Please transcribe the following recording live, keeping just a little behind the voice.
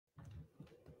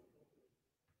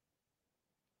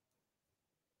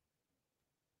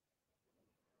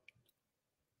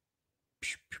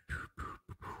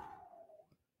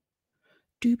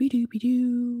Doobie doobie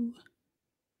doo.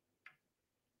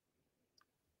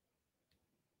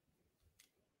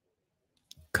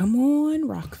 Come on,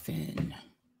 Rockfin.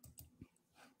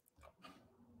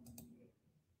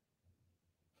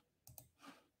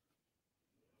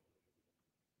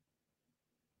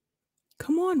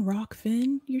 Come on,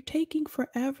 Rockfin. You're taking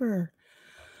forever.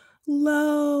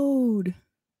 Load.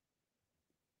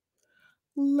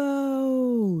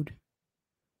 Load.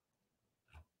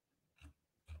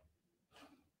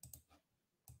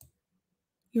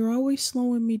 You're always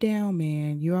slowing me down,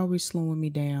 man. You're always slowing me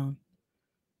down.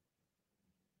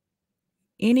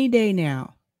 Any day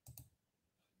now.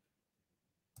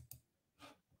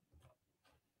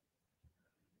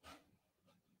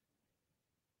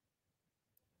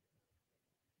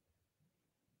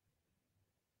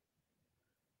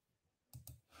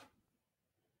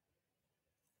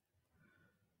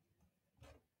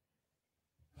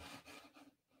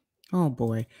 Oh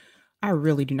boy, I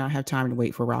really do not have time to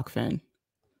wait for Rockfin.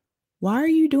 Why are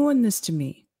you doing this to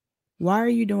me? Why are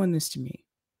you doing this to me?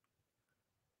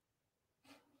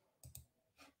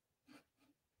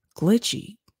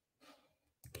 Glitchy.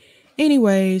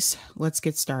 Anyways, let's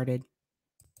get started.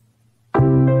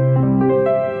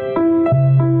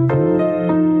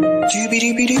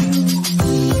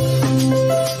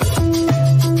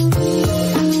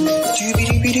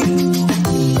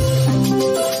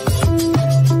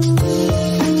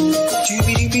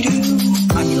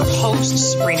 I'm your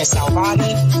host, Sabrina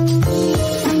Salvati.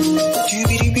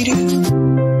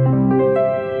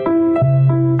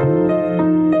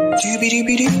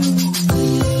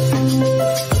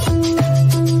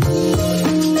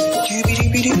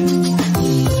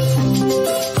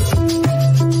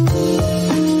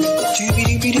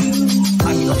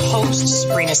 I'm your host,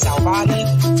 Sabrina Salvati.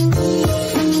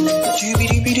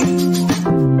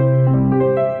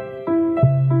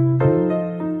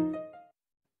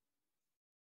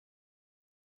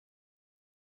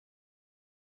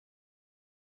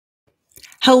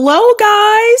 Hello,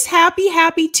 guys.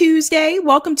 Happy Tuesday.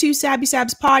 Welcome to Sabby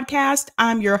Sabs podcast.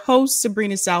 I'm your host,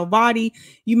 Sabrina Salvati.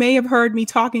 You may have heard me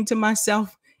talking to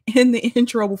myself in the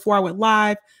intro before I went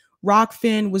live.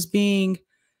 Rockfin was being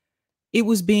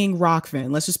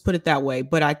Rockfin. Let's just put it that way.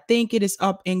 But I think it is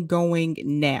up and going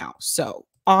now. So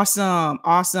awesome.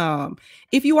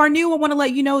 If you are new, I want to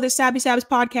let you know that Sabby Sabs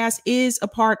podcast is a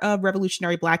part of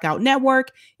Revolutionary Blackout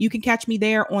Network. You can catch me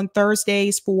there on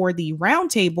Thursdays for the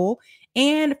roundtable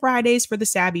and Fridays for the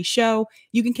Sabby show.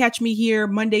 You can catch me here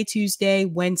Monday, Tuesday,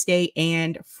 Wednesday,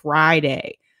 and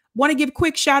Friday. Want to give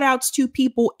quick shout outs to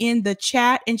people in the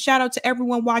chat and shout out to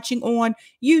everyone watching on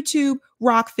YouTube,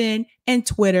 Rockfin, and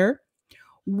Twitter.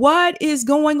 What is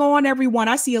going on, everyone?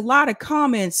 I see a lot of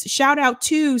comments. Shout out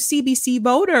to CBC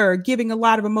Voter, giving a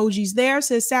lot of emojis there.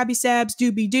 Says Sabby Sabs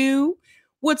doobie doo.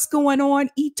 What's going on?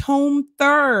 Etome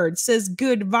Third says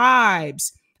good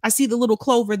vibes. I see the little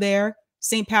clover there.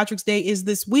 St. Patrick's Day is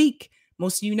this week.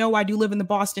 Most of you know I do live in the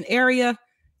Boston area.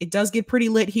 It does get pretty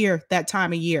lit here that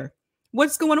time of year.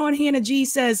 What's going on? Hannah G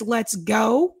says, let's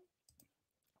go.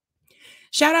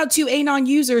 Shout out to Anon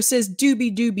User says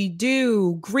doobie doobie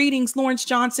doo. Greetings, Lawrence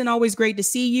Johnson. Always great to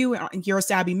see you. You're a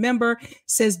Sabby member.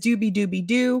 Says doobie doobie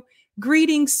doo.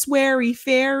 Greetings, Sweary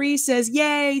Fairy says,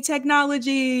 yay,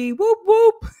 technology. Whoop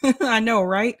whoop. I know,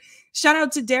 right? Shout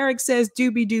out to Derek says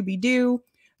doobie doobie doo.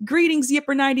 Greetings,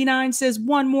 Yipper99 says,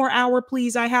 one more hour,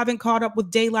 please. I haven't caught up with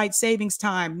daylight savings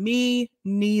time. Me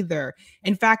neither.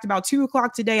 In fact, about 2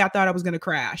 o'clock today, I thought I was going to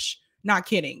crash. Not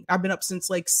kidding. I've been up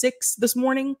since like 6 this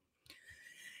morning.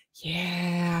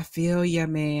 Yeah, I feel ya,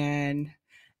 man.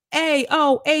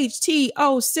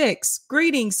 AOHT06.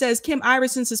 Greetings, says Kim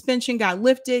Iversen suspension got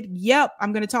lifted. Yep,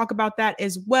 I'm going to talk about that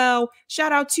as well.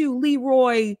 Shout out to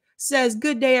Leroy. Says,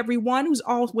 good day, everyone, who's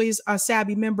always a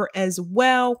Sabby member as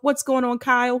well. What's going on,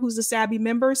 Kyle, who's a Sabby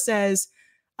member? Says,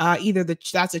 either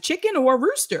that's a chicken or a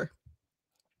rooster.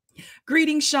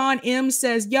 Greetings, Sean M.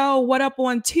 Says, yo, what up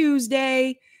on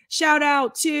Tuesday? Shout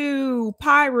out to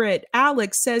Pirate.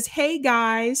 Alex says, hey,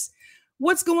 guys.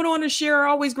 What's going on, Ashira?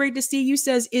 Always great to see you.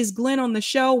 Says, is Glenn on the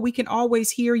show? We can always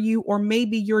hear you, or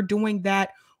maybe you're doing that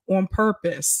on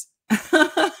purpose.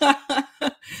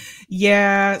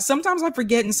 Yeah, sometimes I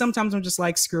forget and sometimes I'm just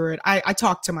like, screw it. I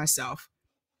talk to myself.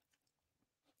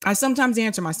 I sometimes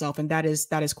answer myself, and that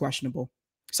is questionable.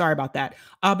 Sorry about that.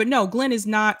 But no, Glenn is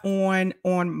not on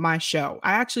my show.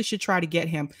 I actually should try to get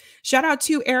him. Shout out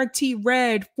to Eric T.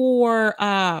 Red for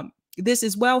this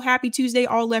as well. Happy Tuesday,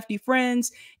 all lefty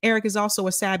friends. Eric is also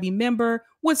a Sabby member.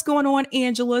 What's going on?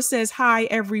 Angela says, hi,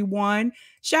 everyone.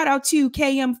 Shout out to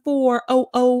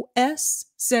KM4OOS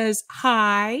says,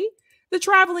 hi. The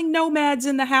traveling nomads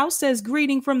in the house says,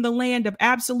 greeting from the land of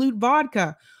absolute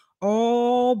vodka.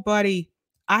 Oh, buddy,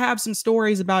 I have some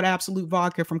stories about absolute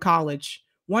vodka from college.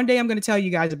 One day I'm going to tell you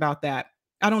guys about that.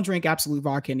 I don't drink absolute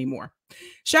vodka anymore.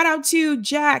 Shout out to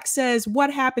Jack says,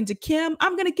 what happened to Kim?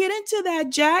 I'm going to get into that,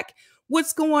 Jack.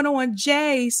 What's going on?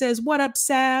 Jay says, what up,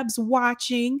 Sabs?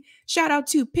 Watching. Shout out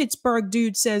to Pittsburgh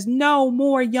Dude says, no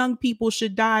more young people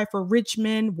should die for rich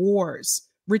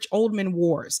old men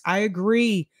wars. I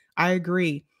agree.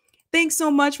 Thanks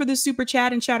so much for the super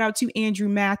chat, and shout out to Andrew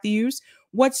Matthews.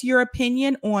 What's your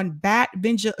opinion on bat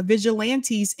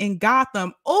vigilantes in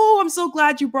Gotham? Oh, I'm so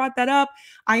glad you brought that up.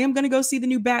 I am going to go see the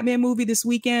new Batman movie this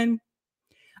weekend.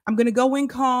 I'm going to go in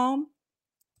calm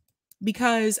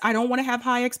because I don't want to have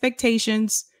high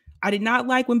expectations. I did not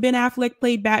like when Ben Affleck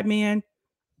played Batman.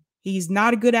 He's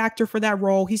not a good actor for that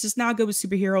role. He's just not good with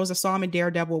superheroes. I saw him in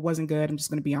Daredevil. It wasn't good. I'm just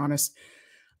going to be honest.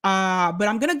 But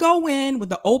I'm going to go in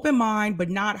with an open mind, but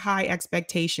not high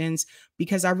expectations,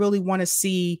 because I really want to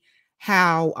see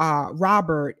how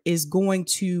Robert is going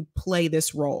to play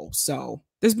this role. So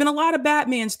there's been a lot of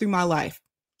Batmans through my life.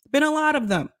 Been a lot of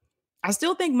them. I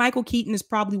still think Michael Keaton is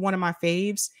probably one of my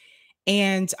faves.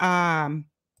 And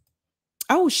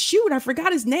oh shoot, I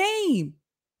forgot his name.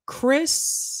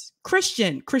 Christian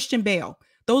Bale.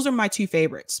 Those are my two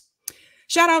favorites.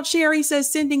 Shout out Sherry says,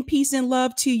 sending peace and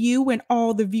love to you and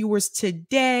all the viewers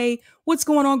today. What's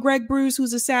going on? Greg Bruce,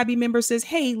 who's a Sabby member, says,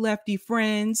 hey, lefty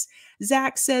friends.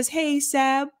 Zach says, hey,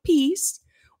 Sab, peace.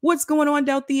 What's going on?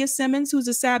 Delthea Simmons, who's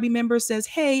a Sabby member, says,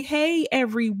 hey,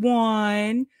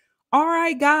 everyone. All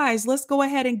right, guys, let's go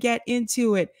ahead and get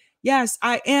into it. Yes,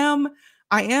 I am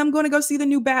going to go see the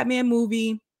new Batman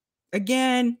movie.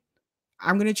 Again,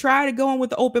 I'm going to try to go in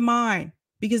with an open mind,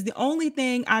 because the only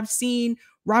thing I've seen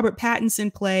Robert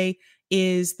Pattinson play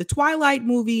is the Twilight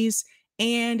movies,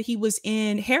 and he was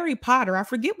in Harry Potter. I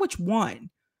forget which one,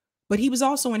 but he was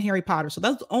also in Harry Potter. So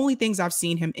that's the only things I've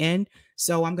seen him in.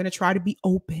 So I'm going to try to be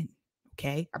open.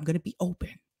 Okay. I'm going to be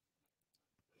open.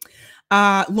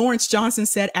 Lawrence Johnson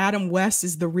said Adam West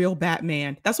is the real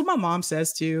Batman. That's what my mom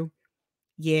says too.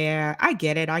 Yeah, I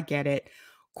get it.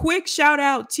 Quick shout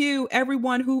out to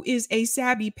everyone who is a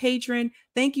Sabby patron.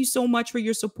 Thank you so much for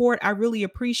your support. I really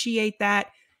appreciate that.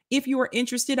 If you are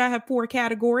interested, I have 4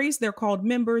 categories. They're called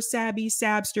Members, Sabby,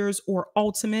 Sabsters, or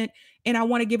Ultimate. And I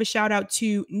want to give a shout out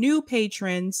to new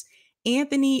patrons,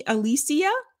 Anthony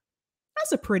Alicia.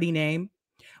 That's a pretty name.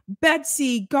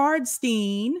 Betsy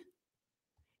Gardstein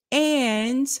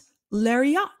and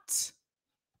Lariat.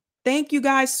 Thank you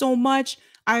guys so much.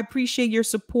 I appreciate your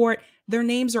support. Their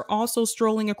names are also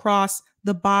strolling across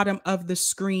the bottom of the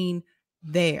screen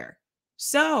there.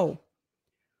 So,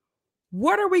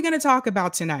 what are we going to talk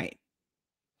about tonight?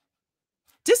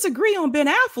 Disagree on Ben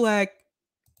Affleck?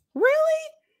 Really?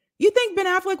 You think Ben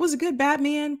Affleck was a good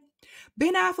Batman?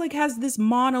 Ben Affleck has this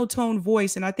monotone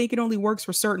voice, and I think it only works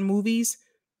for certain movies,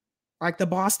 like the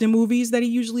Boston movies that he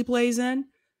usually plays in.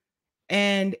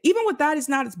 And even with that, it's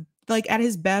not like at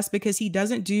his best, because he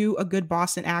doesn't do a good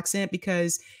Boston accent,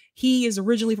 because he is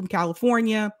originally from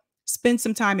California, spent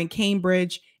some time in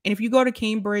Cambridge. And if you go to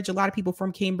Cambridge, a lot of people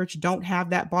from Cambridge don't have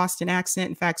that Boston accent.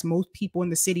 In fact, most people in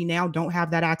the city now don't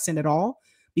have that accent at all,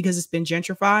 because it's been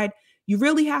gentrified. You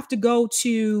really have to go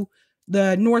to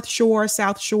the North Shore,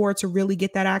 South Shore to really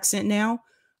get that accent now.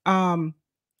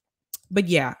 But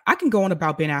yeah, I can go on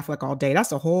about Ben Affleck all day.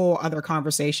 That's a whole other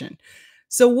conversation.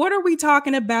 So what are we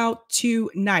talking about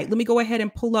tonight? Let me go ahead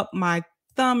and pull up my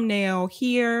thumbnail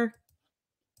here.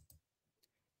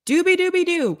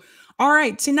 Doobie-doobie-doo. All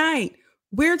right, tonight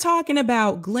we're talking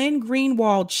about Glenn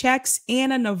Greenwald checks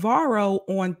Anna Navarro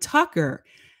on Tucker.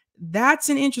 That's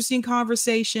an interesting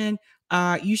conversation.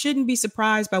 You shouldn't be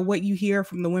surprised by what you hear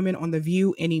from the women on The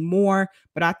View anymore,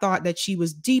 but I thought that she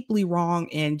was deeply wrong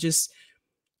and just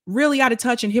really out of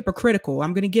touch and hypocritical.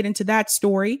 I'm going to get into that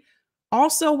story.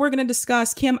 Also, we're going to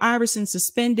discuss Kim Iversen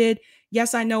suspended.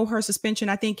 Yes, I know her suspension,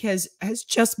 I think, has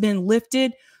just been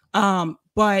lifted.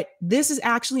 But this is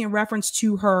actually in reference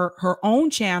to her own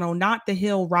channel, not The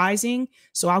Hill Rising.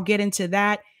 So I'll get into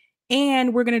that.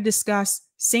 And we're going to discuss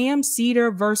Sam Seder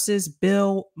versus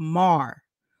Bill Maher.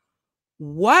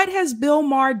 What has Bill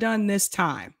Maher done this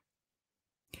time?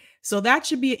 So that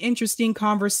should be an interesting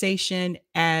conversation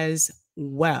as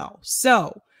well.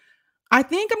 So I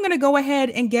think I'm going to go ahead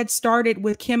and get started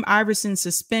with Kim Iversen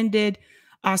suspended.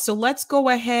 So let's go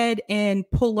ahead and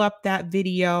pull up that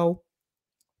video,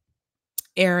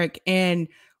 Eric. And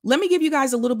let me give you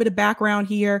guys a little bit of background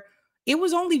here. It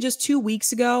was only just 2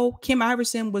 weeks ago, Kim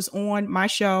Iversen was on my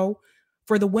show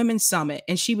for the Women's Summit,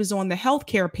 and she was on the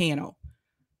healthcare panel.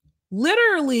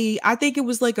 Literally, I think it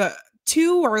was like a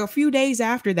few days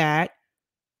after that,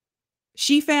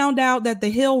 She found out that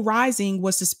The Hill Rising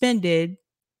was suspended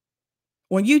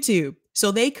on YouTube.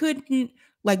 So they couldn't,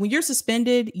 like, when you're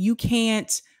suspended, you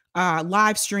can't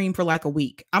live stream for like a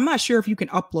week. I'm not sure if you can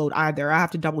upload either. I have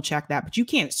to double check that, but you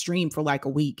can't stream for like a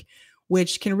week,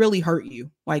 which can really hurt you,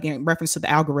 like in reference to the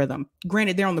algorithm.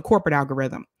 Granted, they're on the corporate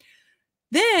algorithm.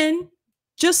 Then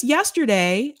just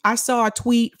yesterday, I saw a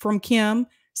tweet from Kim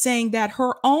saying that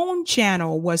her own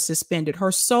channel was suspended,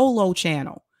 her solo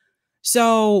channel.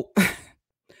 So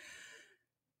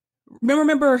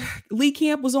remember Lee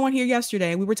Camp was on here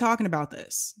yesterday. We were talking about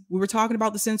this. We were talking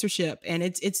about the censorship, and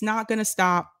it's not going to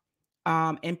stop.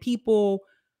 And people,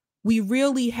 we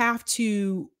really have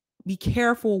to be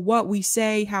careful what we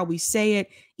say, how we say it.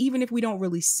 Even if we don't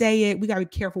really say it, we got to be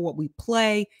careful what we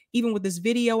play. Even with this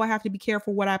video, I have to be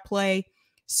careful what I play.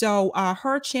 So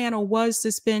her channel was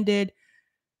suspended.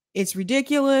 It's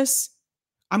ridiculous.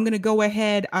 I'm going to go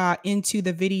ahead into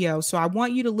the video. So I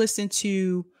want you to listen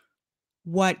to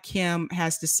what Kim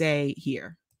has to say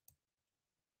here.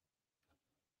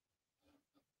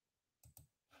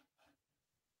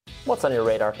 What's on your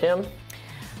radar, Kim?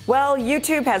 Well,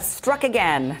 YouTube has struck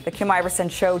again. The Kim Iversen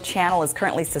Show channel is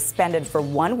currently suspended for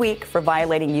 1 week for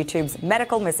violating YouTube's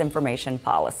medical misinformation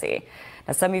policy.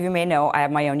 Now, some of you may know I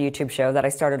have my own YouTube show that I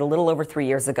started a little over 3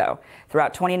 years ago.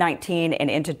 Throughout 2019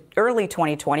 and into early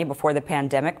 2020, before the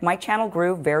pandemic, my channel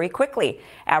grew very quickly,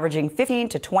 averaging 15,000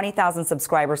 to 20,000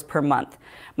 subscribers per month.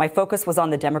 My focus was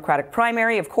on the Democratic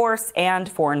primary, of course, and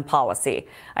foreign policy.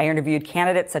 I interviewed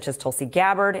candidates such as Tulsi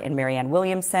Gabbard and Marianne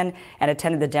Williamson and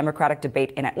attended the Democratic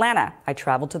debate in Atlanta. I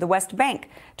traveled to the West Bank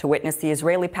to witness the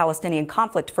Israeli-Palestinian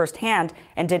conflict firsthand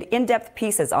and did in-depth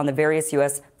pieces on the various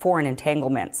U.S. foreign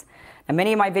entanglements. Now,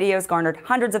 many of my videos garnered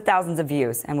hundreds of thousands of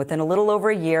views, and within a little over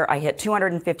a year, I hit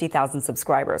 250,000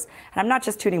 subscribers. And I'm not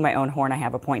just tooting my own horn, I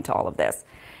have a point to all of this.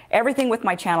 Everything with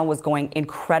my channel was going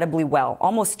incredibly well,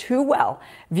 almost too well.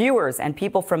 Viewers and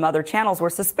people from other channels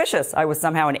were suspicious I was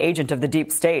somehow an agent of the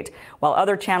deep state. While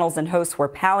other channels and hosts were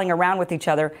palling around with each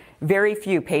other, very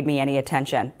few paid me any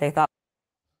attention. They thought,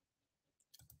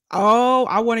 oh,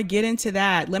 I want to get into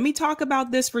that. Let me talk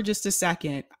about this for just a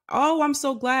second. Oh, I'm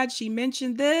so glad she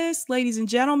mentioned this, ladies and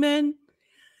gentlemen.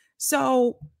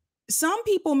 So some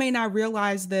people may not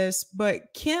realize this,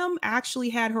 but Kim actually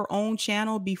had her own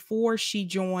channel before she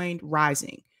joined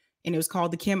Rising, and it was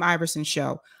called The Kim Iversen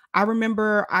Show. I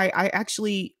remember I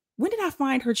actually, when did I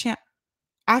find her channel?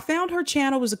 I found her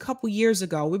channel was a couple years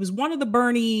ago. It was one of the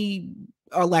Bernie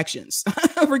elections.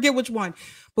 I forget which one,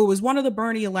 but it was one of the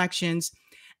Bernie elections.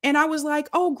 And I was like,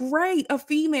 oh, great, a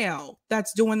female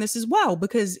that's doing this as well.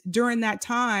 Because during that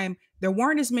time, there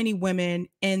weren't as many women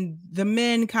and the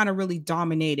men kind of really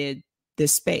dominated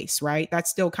this space, right? That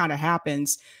still kind of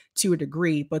happens to a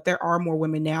degree, but there are more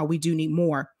women now. We do need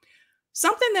more.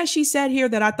 Something that she said here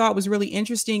that I thought was really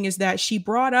interesting is that she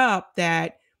brought up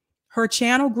that her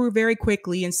channel grew very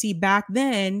quickly. And see, back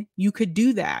then you could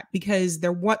do that because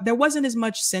there wasn't as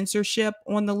much censorship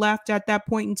on the left at that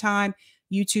point in time.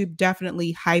 YouTube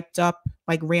definitely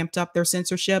ramped up their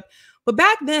censorship. But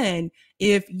back then,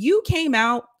 if you came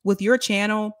out with your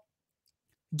channel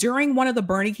during one of the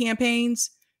Bernie campaigns,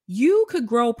 you could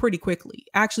grow pretty quickly.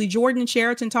 Actually, Jordan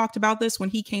Sheraton talked about this when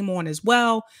he came on as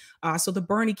well. So the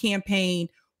Bernie campaign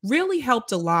really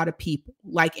helped a lot of people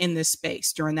like in this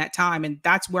space during that time. And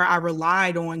that's where I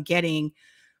relied on getting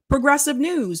progressive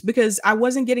news because I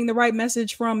wasn't getting the right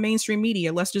message from mainstream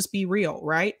media. Let's just be real,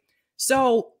 right?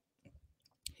 So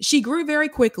she grew very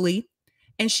quickly,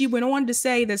 and she went on to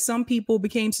say that some people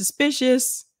became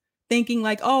suspicious, thinking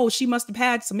like, oh, she must have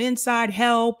had some inside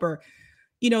help or,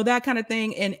 you know, that kind of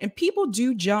thing. And people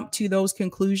do jump to those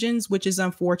conclusions, which is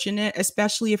unfortunate,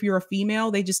 especially if you're a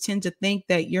female. They just tend to think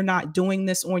that you're not doing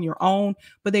this on your own,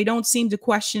 but they don't seem to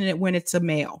question it when it's a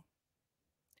male.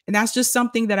 And that's just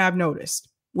something that I've noticed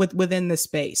within this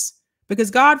space. Because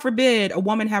God forbid a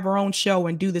woman have her own show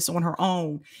and do this on her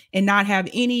own and not have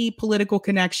any political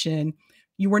connection.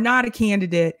 You were not a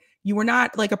candidate. You were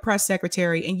not like a press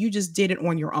secretary and you just did it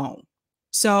on your own.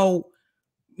 So,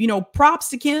 you know, props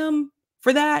to Kim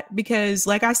for that, because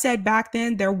like I said, back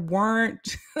then there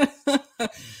weren't,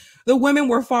 the women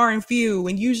were far and few.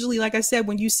 And usually, like I said,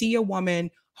 when you see a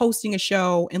woman hosting a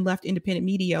show in left independent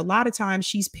media, a lot of times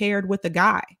she's paired with a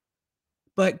guy.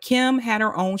 But Kim had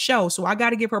her own show. So I got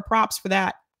to give her props for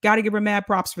that. Got to give her mad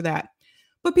props for that.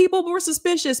 But people were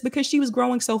suspicious because she was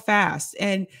growing so fast.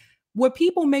 And what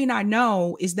people may not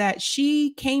know is that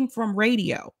she came from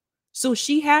radio. So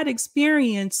she had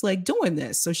experience like doing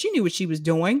this. So she knew what she was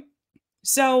doing.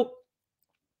 So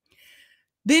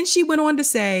then she went on to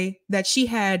say that she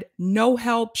had no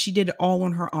help. She did it all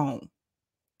on her own.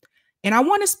 And I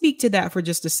want to speak to that for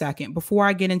just a second before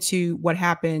I get into what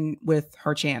happened with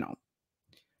her channel.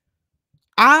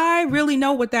 I really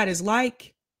know what that is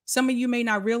like. Some of you may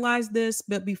not realize this,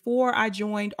 but before I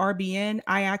joined RBN,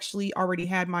 I actually already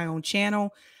had my own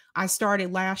channel. I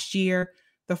started last year.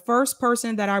 The first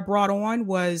person that I brought on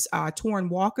was Torrin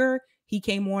Walker. He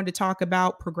came on to talk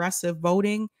about progressive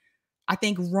voting. I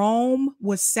think Rome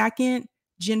was second.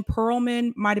 Jen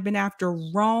Perlman might have been after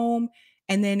Rome.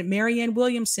 And then Marianne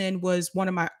Williamson was one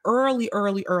of my early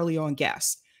on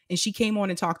guests. And she came on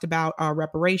and talked about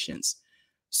reparations.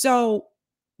 So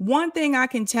one thing I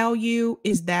can tell you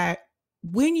is that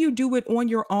when you do it on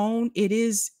your own,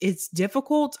 it's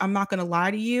difficult. I'm not going to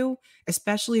lie to you,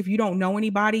 especially if you don't know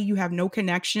anybody, you have no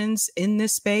connections in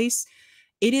this space.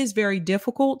 It is very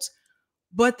difficult,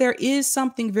 but there is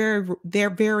something very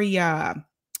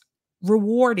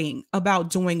rewarding about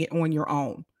doing it on your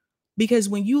own. Because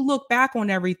when you look back on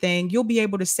everything, you'll be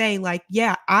able to say like,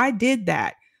 yeah, I did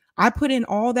that. I put in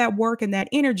all that work and that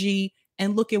energy,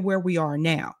 and look at where we are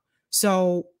now.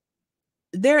 So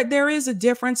there is a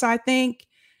difference, I think.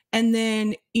 And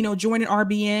then, you know, joining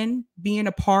RBN, being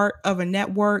a part of a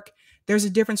network, there's a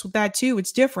difference with that too.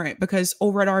 It's different because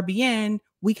over at RBN,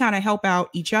 we kind of help out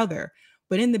each other.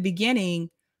 But in the beginning,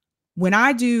 when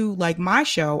I do like my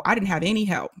show, I didn't have any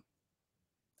help.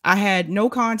 I had no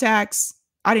contacts.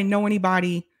 I didn't know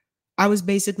anybody. I was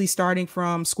basically starting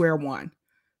from square one.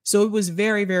 So it was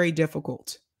very, very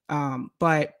difficult.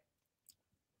 But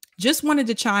just wanted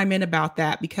to chime in about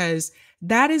that because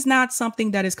that is not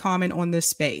something that is common on this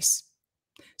space.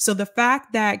 So the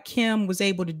fact that Kim was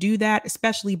able to do that,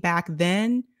 especially back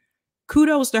then,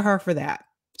 kudos to her for that.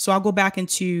 So I'll go back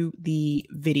into the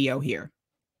video here.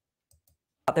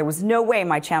 There was no way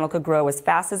my channel could grow as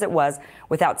fast as it was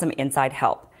without some inside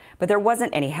help. But there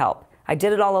wasn't any help. I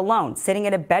did it all alone, sitting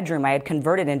in a bedroom I had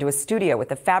converted into a studio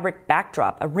with a fabric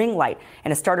backdrop, a ring light,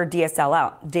 and a starter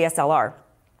DSLR.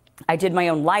 I did my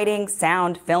own lighting,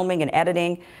 sound, filming, and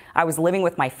editing. I was living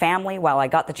with my family while I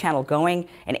got the channel going,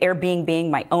 and Airbnb being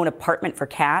my own apartment for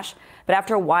cash. But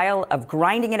after a while of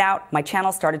grinding it out, my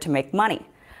channel started to make money.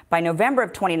 By November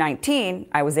of 2019,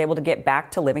 I was able to get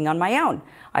back to living on my own.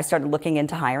 I started looking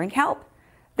into hiring help.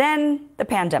 Then the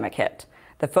pandemic hit.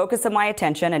 The focus of my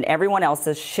attention and everyone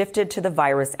else's shifted to the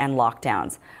virus and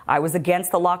lockdowns. I was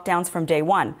against the lockdowns from day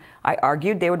one. I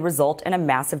argued they would result in a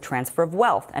massive transfer of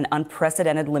wealth, an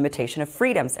unprecedented limitation of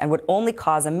freedoms, and would only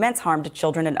cause immense harm to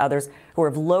children and others who are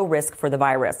of low risk for the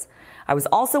virus. I was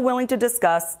also willing to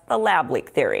discuss the lab leak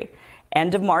theory.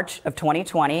 End of March of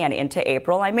 2020 and into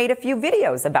April, I made a few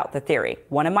videos about the theory.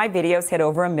 One of my videos hit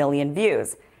over 1 million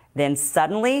views. Then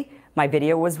suddenly, my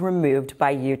video was removed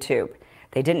by YouTube.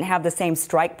 They didn't have the same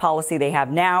strike policy they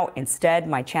have now. Instead,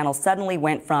 my channel suddenly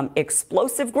went from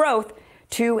explosive growth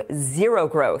to zero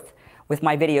growth, with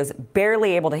my videos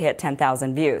barely able to hit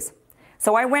 10,000 views.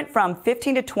 So I went from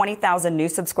 15 to 20,000 new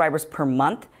subscribers per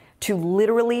month to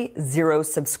literally 0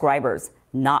 subscribers.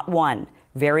 Not one.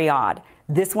 Very odd.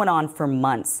 This went on for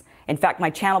months. In fact, my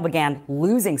channel began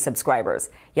losing subscribers.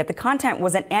 Yet the content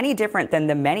wasn't any different than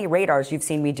the many radars you've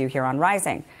seen me do here on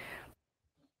Rising.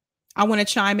 I want to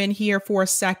chime in here for a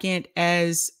second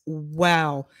as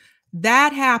well.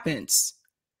 That happens.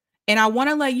 And I want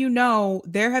to let you know,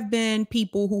 there have been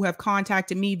people who have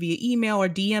contacted me via email or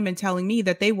DM and telling me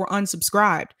that they were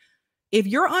unsubscribed. If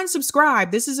you're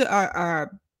unsubscribed, this is a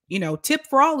tip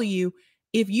for all of you.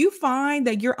 If you find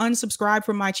that you're unsubscribed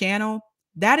from my channel,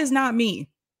 that is not me.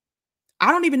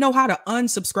 I don't even know how to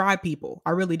unsubscribe people. I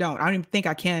really don't. I don't even think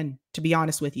I can, to be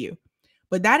honest with you.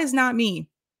 But that is not me.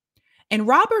 And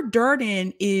Robert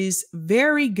Durden is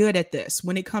very good at this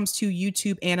when it comes to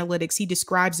YouTube analytics. He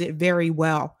describes it very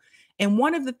well. And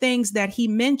one of the things that he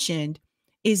mentioned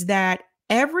is that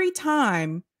every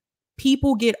time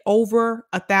people get over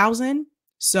 1,000,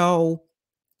 so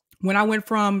when I went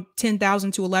from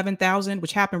 10,000 to 11,000,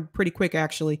 which happened pretty quick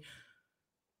actually,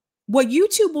 what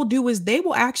YouTube will do is they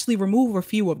will actually remove a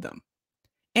few of them.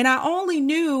 And I only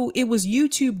knew it was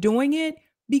YouTube doing it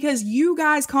because you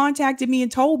guys contacted me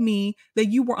and told me that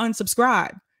you were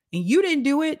unsubscribed, and you didn't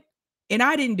do it and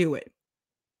I didn't do it.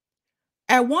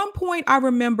 At one point, I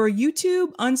remember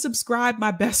YouTube unsubscribed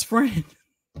my best friend.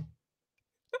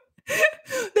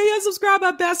 They unsubscribed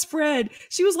my best friend.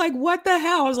 She was like, what the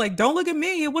hell? I was like, don't look at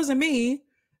me. It wasn't me.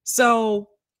 So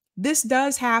this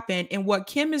does happen. And what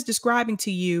Kim is describing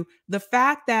to you, the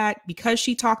fact that because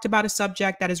she talked about a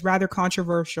subject that is rather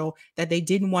controversial, that they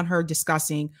didn't want her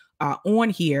discussing on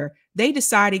here, they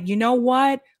decided, you know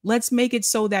what? Let's make it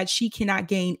so that she cannot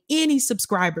gain any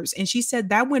subscribers. And she said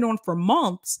that went on for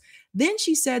months. Then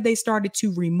she said they started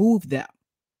to remove them.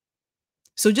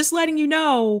 So just letting you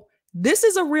know, This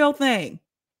is a real thing.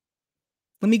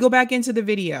 Let me go back into the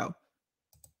video.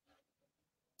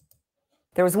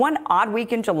 There was one odd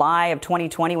week in July of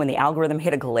 2020 when the algorithm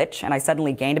hit a glitch and I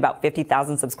suddenly gained about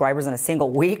 50,000 subscribers in a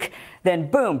single week. Then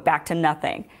boom, back to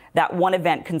nothing. That one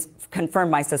event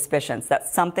confirmed my suspicions that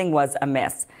something was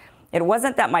amiss. It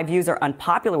wasn't that my views are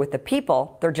unpopular with the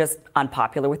people, they're just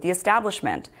unpopular with the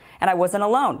establishment. And I wasn't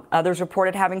alone. Others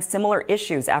reported having similar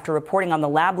issues after reporting on the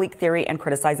lab leak theory and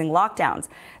criticizing lockdowns.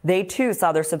 They too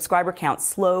saw their subscriber counts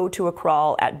slow to a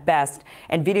crawl at best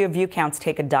and video view counts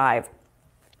take a dive.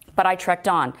 But I trekked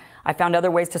on. I found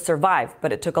other ways to survive,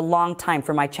 but it took a long time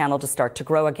for my channel to start to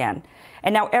grow again.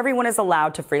 And now everyone is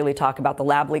allowed to freely talk about the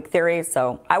lab leak theory,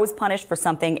 so I was punished for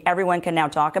something everyone can now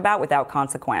talk about without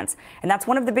consequence. And that's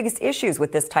one of the biggest issues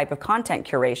with this type of content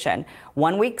curation.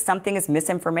 One week, something is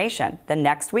misinformation. The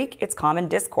next week, it's common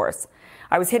discourse.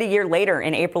 I was hit a year later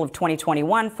in April of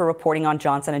 2021 for reporting on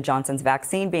Johnson & Johnson's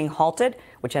vaccine being halted,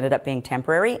 which ended up being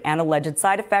temporary, and alleged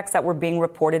side effects that were being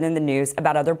reported in the news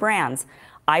about other brands.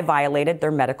 I violated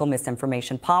their medical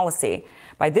misinformation policy.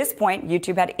 By this point,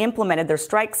 YouTube had implemented their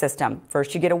strike system.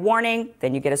 First, you get a warning,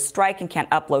 then you get a strike and can't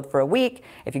upload for a week.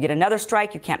 If you get another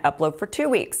strike, you can't upload for 2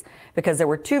 weeks. Because there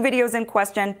were 2 videos in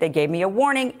question, they gave me a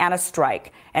warning and a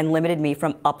strike and limited me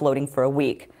from uploading for a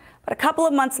week. But a couple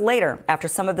of months later, after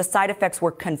some of the side effects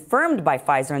were confirmed by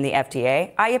Pfizer and the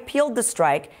FDA, I appealed the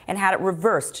strike and had it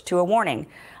reversed to a warning.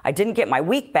 I didn't get my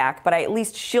week back, but I at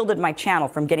least shielded my channel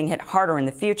from getting hit harder in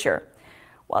the future.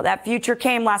 Well, that future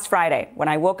came last Friday when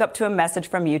I woke up to a message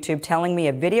from YouTube telling me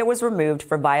a video was removed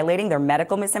for violating their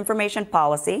medical misinformation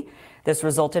policy. This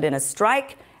resulted in a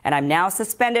strike, and I'm now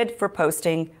suspended for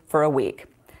posting for a week.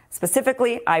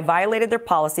 Specifically, I violated their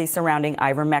policy surrounding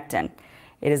ivermectin.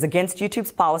 It is against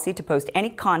YouTube's policy to post any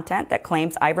content that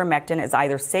claims ivermectin is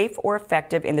either safe or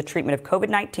effective in the treatment of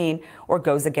COVID-19 or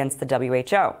goes against the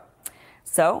WHO.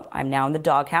 So I'm now in the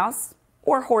doghouse,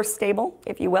 or horse stable,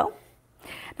 if you will.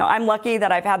 Now, I'm lucky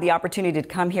that I've had the opportunity to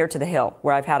come here to the Hill,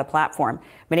 where I've had a platform.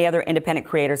 Many other independent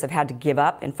creators have had to give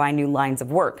up and find new lines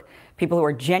of work. People who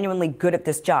are genuinely good at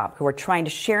this job, who are trying to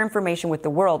share information with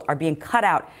the world, are being cut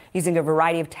out using a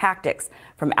variety of tactics,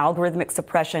 from algorithmic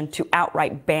suppression to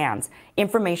outright bans.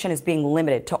 Information is being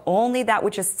limited to only that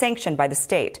which is sanctioned by the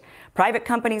state. Private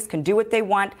companies can do what they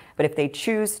want, but if they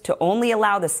choose to only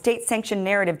allow the state-sanctioned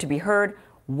narrative to be heard,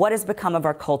 what has become of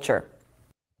our culture?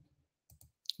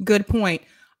 Good point.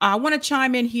 I want to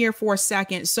chime in here for a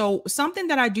second. So something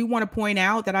that I do want to point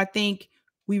out that I think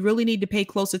we really need to pay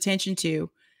close attention to.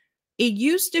 It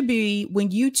used to be when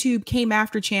YouTube came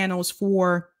after channels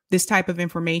for this type of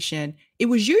information, it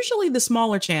was usually the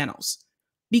smaller channels,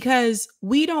 because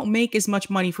we don't make as much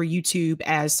money for YouTube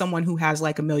as someone who has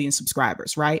like 1 million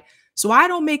subscribers, right? So I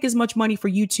don't make as much money for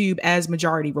YouTube as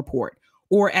Majority Report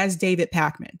or as David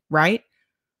Pakman, right?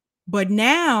 But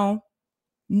now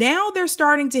they're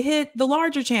starting to hit the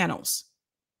larger channels.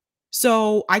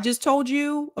 So I just told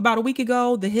you about a week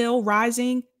ago, The Hill,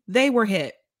 Rising, they were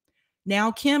hit.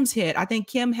 Now Kim's hit. I think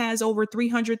Kim has over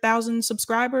 300,000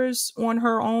 subscribers on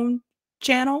her own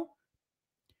channel.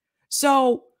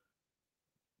 So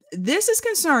this is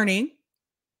concerning,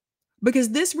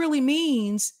 because this really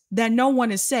means that no one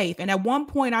is safe. And at one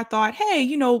point I thought, hey,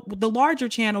 you know, the larger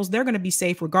channels, they're going to be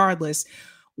safe regardless.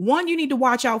 One you need to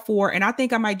watch out for, and I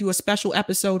think I might do a special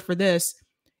episode for this.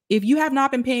 If you have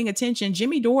not been paying attention,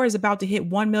 Jimmy Dore is about to hit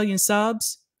 1 million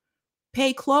subs.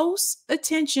 Pay close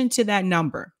attention to that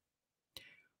number,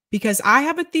 because I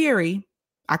have a theory,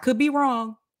 I could be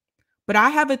wrong, but I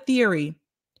have a theory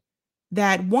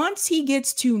that once he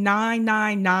gets to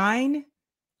 999,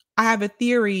 I have a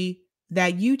theory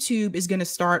that YouTube is going to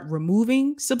start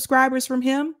removing subscribers from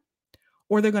him,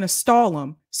 or they're going to stall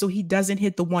him so he doesn't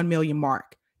hit the 1 million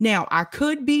mark. Now, I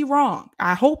could be wrong.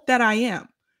 I hope that I am.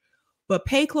 But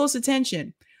pay close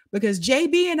attention, because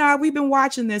JB and I, we've been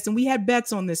watching this and we had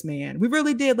bets on this man. We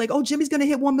really did. Like, oh, Jimmy's going to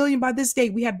hit 1 million by this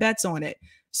date. We had bets on it.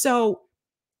 So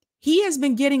he has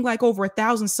been getting like over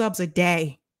 1,000 subs a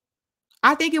day.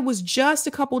 I think it was just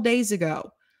a couple days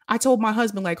ago, I told my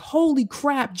husband, like, holy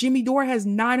crap, Jimmy Dore has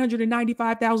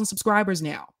 995,000 subscribers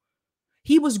now.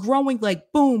 He was growing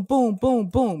like boom, boom, boom,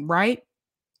 boom, right?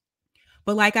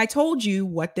 But like I told you,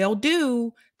 what they'll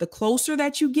do, the closer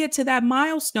that you get to that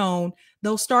milestone,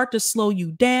 they'll start to slow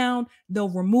you down. They'll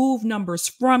remove numbers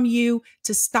from you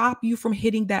to stop you from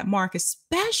hitting that mark,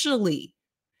 especially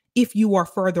if you are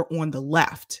further on the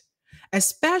left,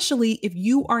 especially if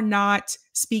you are not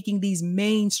speaking these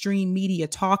mainstream media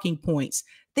talking points.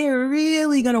 They're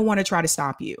really going to want to try to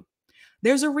stop you.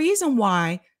 There's a reason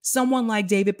why someone like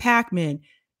David Pakman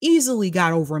easily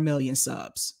got over 1 million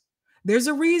subs. There's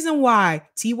a reason why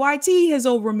TYT has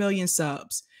over 1 million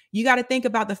subs. You got to think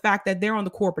about the fact that they're on the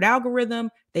corporate algorithm.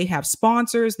 They have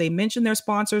sponsors. They mention their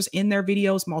sponsors in their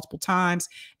videos multiple times.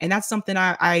 And that's something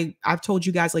I've told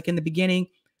you guys, like in the beginning.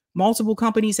 Multiple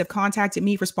companies have contacted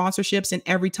me for sponsorships, and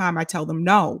every time I tell them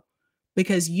no,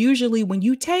 because usually when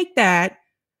you take that,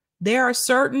 there are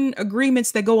certain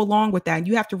agreements that go along with that. And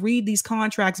you have to read these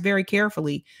contracts very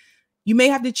carefully. You may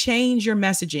have to change your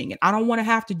messaging, and I don't want to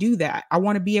have to do that. I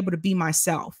want to be able to be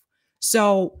myself.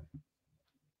 So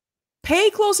pay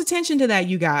close attention to that,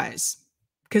 you guys,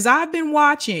 because I've been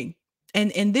watching,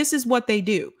 and this is what they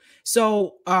do.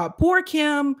 So poor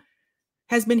Kim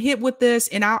has been hit with this.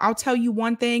 And I'll tell you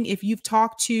one thing. If you've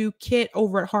talked to Kit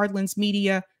over at Hardlands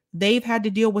Media, they've had to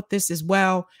deal with this as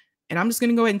well. And I'm just going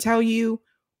to go ahead and tell you,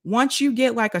 once you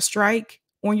get like a strike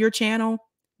on your channel,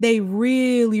 they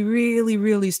really, really,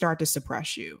 really start to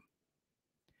suppress you.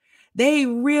 They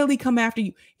really come after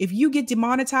you. If you get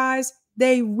demonetized,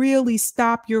 they really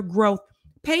stop your growth.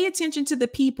 Pay attention to the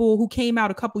people who came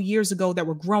out a couple years ago that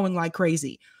were growing like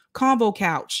crazy. Convo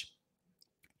Couch,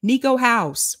 Nico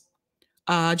House,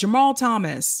 Jamal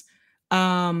Thomas.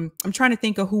 I'm trying to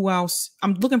think of who else.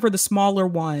 I'm looking for the smaller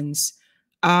ones.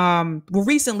 Well,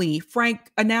 recently,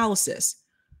 Frank Analysis.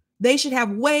 They should have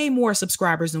way more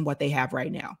subscribers than what they have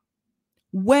right now.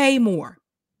 Way more.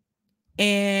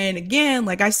 And again,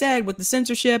 like I said, with the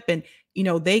censorship and, you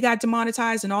know, they got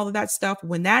demonetized and all of that stuff.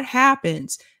 When that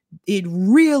happens, it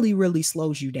really, really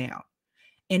slows you down.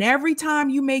 And every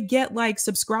time you may get like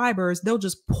subscribers, they'll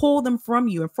just pull them from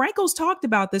you. And Franco's talked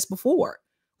about this before.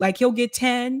 Like he'll get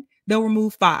 10, they'll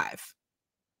remove 5.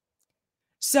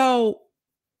 So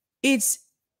it's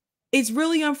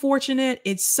really unfortunate.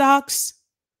 It sucks.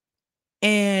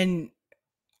 And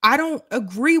I don't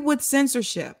agree with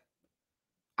censorship.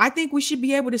 I think we should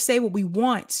be able to say what we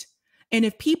want. And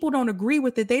if people don't agree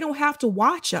with it, they don't have to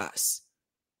watch us.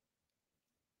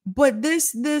 But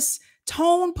this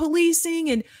tone policing,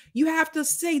 and you have to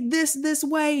say this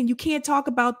way, and you can't talk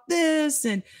about this,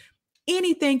 and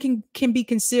anything can be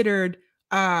considered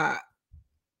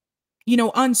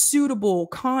unsuitable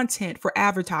content for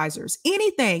advertisers.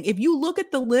 Anything. If you look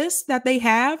at the list that they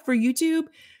have for YouTube,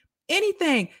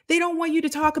 anything. They don't want you to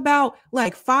talk about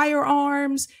like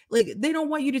firearms. Like they don't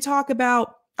want you to talk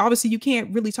about, obviously you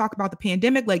can't really talk about the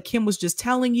pandemic like Kim was just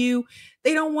telling you.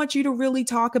 They don't want you to really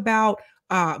talk about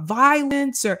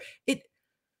violence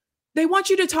they want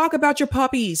you to talk about your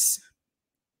puppies.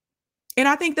 And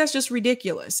I think that's just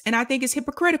ridiculous. And I think it's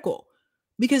hypocritical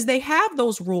because they have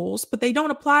those rules, but they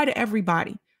don't apply to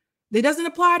everybody. It doesn't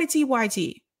apply to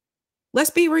TYT. Let's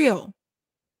be real.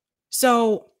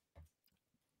 So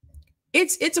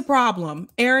it's a problem.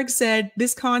 Eric said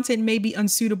this content may be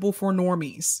unsuitable for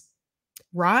normies,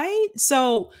 right?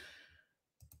 So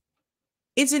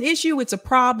it's an issue. It's a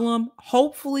problem.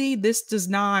 Hopefully this does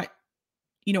not,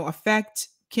 affect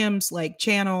Kim's like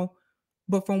channel.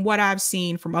 But from what I've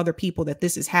seen from other people that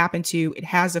this has happened to, it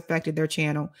has affected their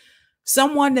channel.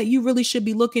 Someone that you really should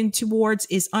be looking towards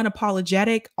is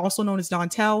Unapologetic, also known as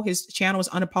Dontel. His channel is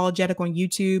Unapologetic on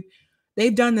YouTube.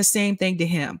 They've done the same thing to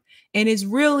him. And it's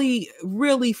really,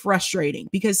 really frustrating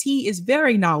because he is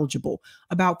very knowledgeable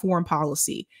about foreign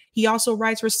policy. He also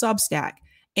writes for Substack,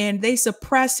 and they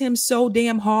suppress him so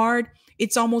damn hard,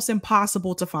 it's almost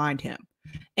impossible to find him.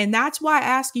 And that's why I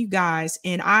ask you guys,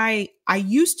 and I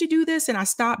used to do this and I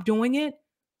stopped doing it.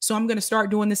 So I'm going to start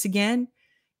doing this again.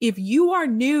 If you are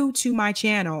new to my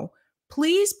channel,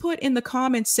 please put in the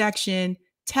comments section,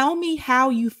 tell me how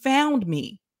you found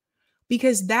me,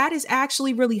 because that is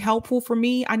actually really helpful for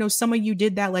me. I know some of you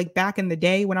did that like back in the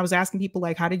day when I was asking people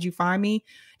like, how did you find me?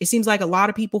 It seems like a lot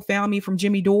of people found me from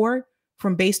Jimmy Dore,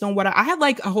 from based on what I had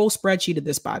like a whole spreadsheet of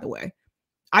this, by the way.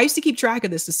 I used to keep track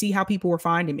of this to see how people were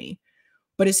finding me.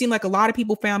 But it seemed like a lot of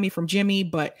people found me from Jimmy.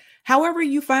 But however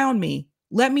you found me,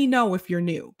 let me know if you're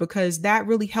new, because that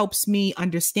really helps me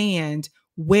understand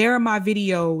where my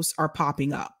videos are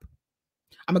popping up.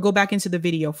 I'm going to go back into the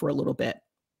video for a little bit.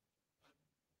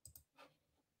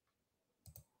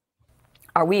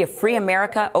 Are we a free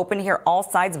America, open to hear all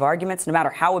sides of arguments, no matter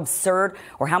how absurd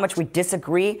or how much we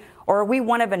disagree? Or are we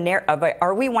one of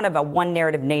a one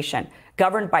narrative nation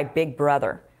governed by Big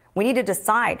Brother? We need to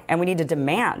decide and we need to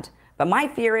demand. But my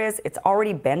fear is it's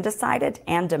already been decided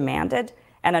and demanded,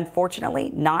 and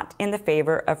unfortunately not in the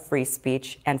favor of free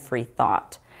speech and free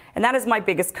thought. And that is my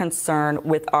biggest concern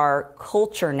with our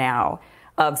culture now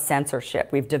of censorship.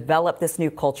 We've developed this new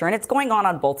culture, and it's going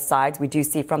on both sides. We do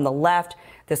see from the left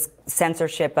this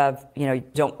censorship of,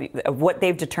 of what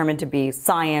they've determined to be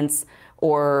science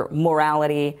or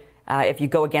morality, If you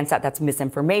go against that, that's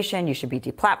misinformation. You should be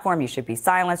deplatformed. You should be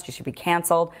silenced. You should be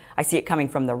canceled. I see it coming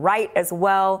from the right as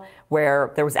well,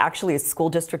 where there was actually a school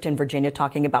district in Virginia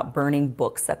talking about burning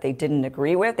books that they didn't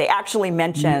agree with. They actually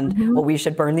mentioned, well, we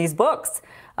should burn these books.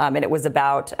 And it was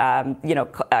about,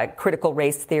 critical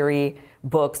race theory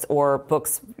books or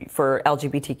books for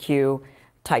LGBTQ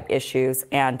type issues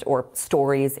and or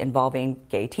stories involving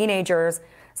gay teenagers.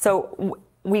 So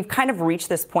we've kind of reached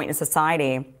this point in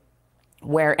society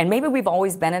where, and maybe we've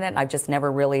always been in it, I've just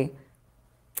never really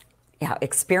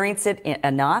experienced it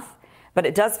enough, but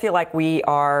it does feel like we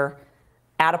are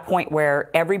at a point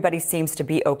where everybody seems to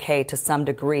be okay to some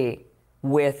degree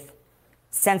with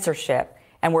censorship,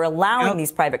 and we're allowing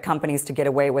these private companies to get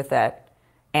away with it,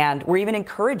 and we're even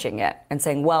encouraging it and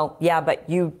saying, well, yeah, but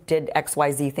you did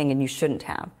XYZ thing and you shouldn't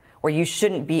have, or you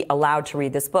shouldn't be allowed to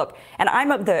read this book. And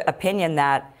I'm of the opinion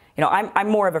that, I'm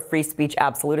more of a free speech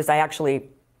absolutist. I'm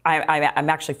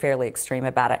actually fairly extreme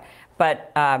about it,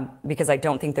 but because I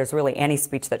don't think there's really any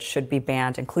speech that should be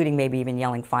banned, including maybe even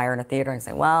yelling fire in a theater and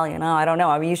saying, well, I don't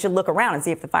know. I mean, you should look around and see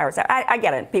if the fire's there. I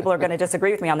get it. People are going to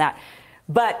disagree with me on that.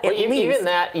 But at least, even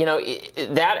that,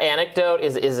 that anecdote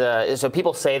is so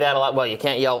people say that a lot. Well, you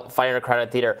can't yell fire in a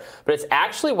crowded theater, but it's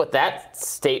actually what that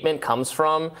statement comes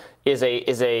from is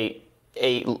a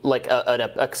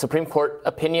Supreme Court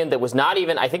opinion that was not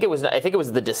even, I think it was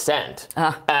the dissent.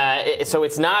 So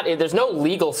it's not, there's no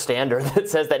legal standard that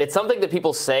says that. It's something that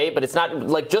people say, but it's not,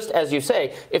 like, just as you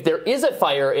say, if there is a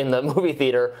fire in the movie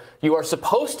theater, you are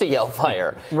supposed to yell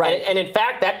fire. Right. And in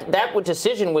fact, that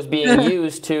decision was being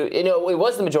used to, it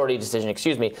was the majority decision,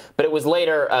 excuse me, but it was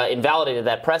later invalidated,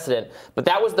 that precedent. But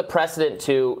that was the precedent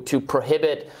to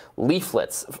prohibit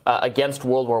leaflets against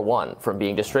World War I from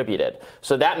being distributed.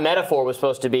 So that metaphor was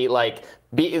supposed to be like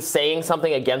saying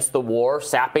something against the war,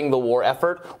 sapping the war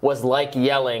effort, was like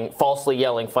falsely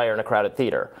yelling fire in a crowded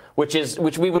theater, which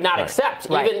we would not accept.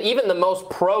 Right. Even the most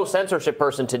pro-censorship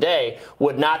person today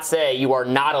would not say you are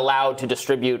not allowed to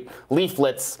distribute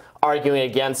leaflets arguing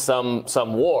against some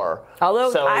war.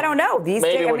 Although, so I don't know.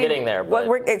 Maybe we're getting there. But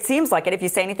it seems like it. If you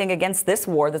say anything against this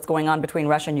war that's going on between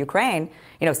Russia and Ukraine,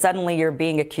 suddenly you're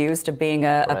being accused of being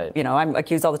I'm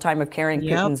accused all the time of carrying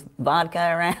Putin's vodka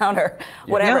around or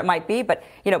whatever it might be. But,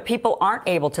 people aren't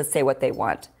able to say what they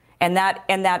want.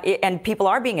 And people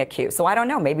are being accused. So I don't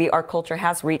know. Maybe our culture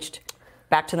has reached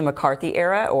back to the McCarthy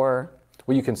era, or...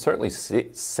 Well, you can certainly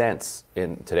sense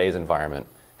in today's environment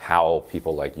how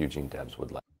people like Eugene Debs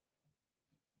would like.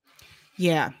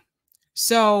 Yeah.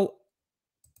 So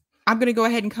I'm going to go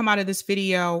ahead and come out of this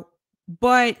video,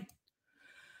 but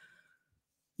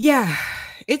yeah,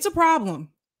 it's a problem.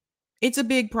 It's a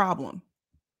big problem.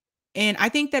 And I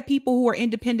think that people who are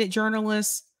independent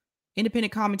journalists,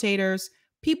 independent commentators,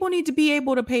 people need to be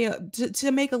able to pay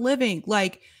to make a living.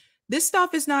 Like, this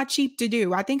stuff is not cheap to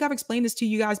do. I think I've explained this to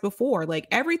you guys before. Like,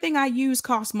 everything I use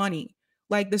costs money.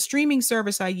 Like, the streaming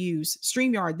service I use,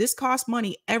 StreamYard, this costs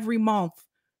money every month.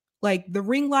 Like, the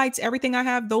ring lights, everything I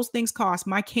have, those things cost.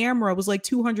 My camera was like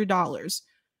 $200.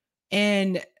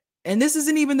 And this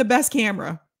isn't even the best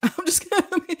camera.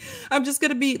 I'm just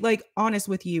gonna be like honest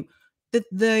with you.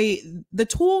 The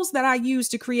tools that I use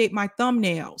to create my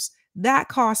thumbnails, that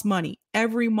costs money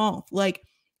every month. Like,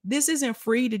 this isn't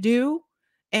free to do.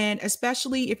 And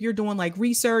especially if you're doing like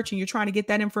research and you're trying to get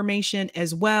that information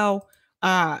as well,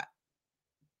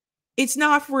 it's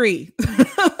not free.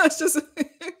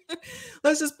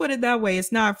 Let's just put it that way.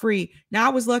 It's not free. Now, I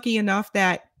was lucky enough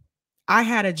that I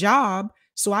had a job,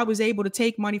 so I was able to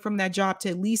take money from that job to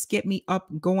at least get me up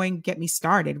and going, get me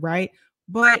started, right?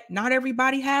 But not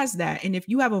everybody has that. And if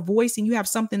you have a voice and you have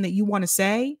something that you want to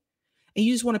say, and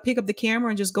you just want to pick up the camera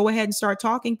and just go ahead and start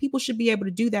talking, people should be able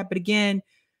to do that. But again,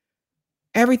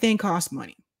 everything costs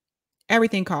money.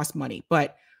 Everything costs money.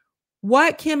 But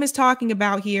what Kim is talking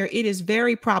about here, it is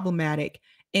very problematic.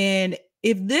 And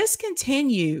if this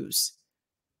continues,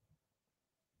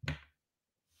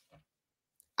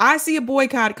 I see a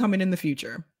boycott coming in the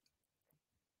future.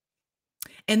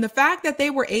 And the fact that they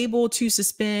were able to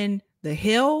suspend The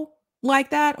Hill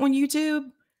like that on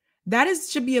YouTube,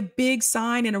 should be a big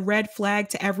sign and a red flag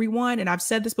to everyone. And I've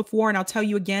said this before, and I'll tell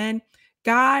you again,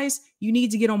 guys, you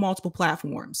need to get on multiple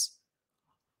platforms.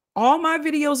 All my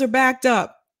videos are backed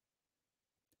up.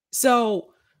 So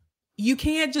you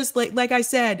can't just, like I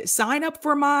said, sign up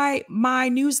for my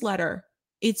newsletter.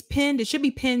 It's pinned. It should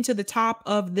be pinned to the top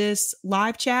of this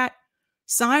live chat.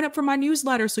 Sign up for my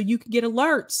newsletter so you can get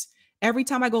alerts every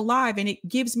time I go live, and it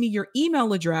gives me your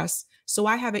email address. So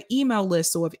I have an email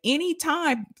list. So if any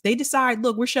time they decide,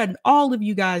 look, we're shutting all of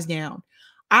you guys down,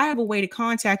 I have a way to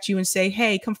contact you and say,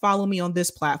 hey, come follow me on this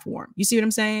platform. You see what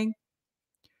I'm saying?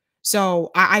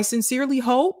 So I sincerely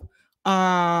hope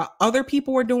other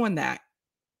people are doing that.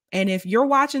 And if you're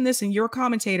watching this and you're a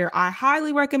commentator, I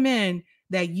highly recommend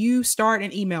that you start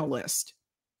an email list.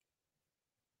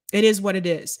 It is what it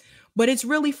is. But it's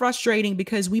really frustrating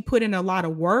because we put in a lot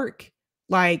of work.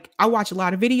 Like, I watch a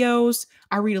lot of videos,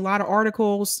 I read a lot of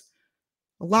articles,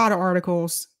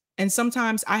 and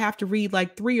sometimes I have to read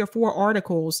like 3 or 4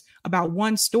 articles about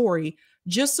one story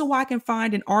just so I can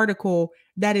find an article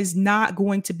that is not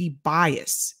going to be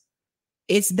biased.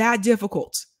 It's that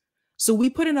difficult. So we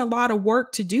put in a lot of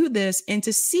work to do this, and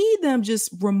to see them just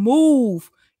remove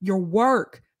your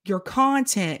work, your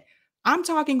content. I'm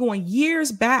talking going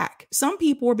years back. Some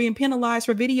people are being penalized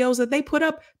for videos that they put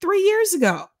up 3 years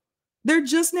ago. They're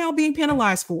just now being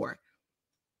penalized for.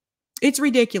 It's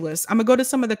ridiculous. I'm going to go to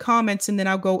some of the comments and then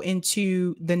I'll go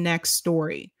into the next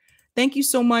story. Thank you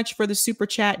so much for the super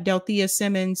chat, Delthea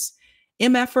Simmons.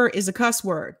 MFer is a cuss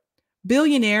word.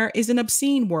 Billionaire is an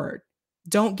obscene word.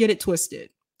 Don't get it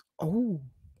twisted. Oh.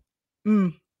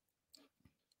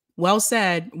 Well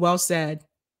said. Well said.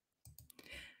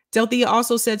 Delthea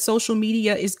also said social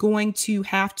media is going to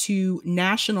have to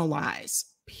nationalize,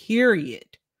 period.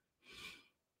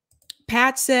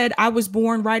 Pat said, I was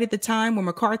born right at the time when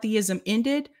McCarthyism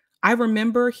ended. I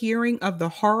remember hearing of the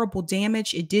horrible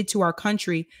damage it did to our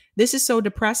country. This is so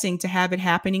depressing to have it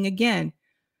happening again.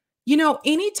 You know,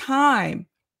 anytime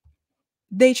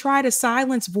they try to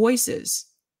silence voices,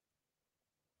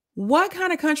 what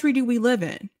kind of country do we live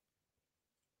in?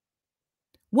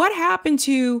 What happened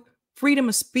to freedom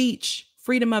of speech,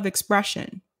 freedom of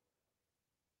expression?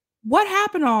 What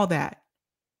happened to all that?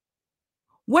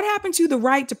 What happened to the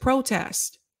right to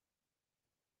protest?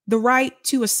 The right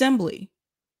to assembly?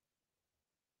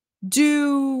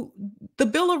 Do the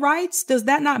Bill of Rights, does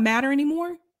that not matter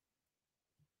anymore?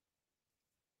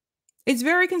 It's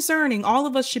very concerning. All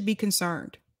of us should be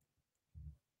concerned.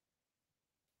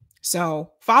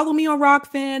 So follow me on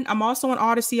Rockfin. I'm also on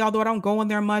Odyssey, although I don't go in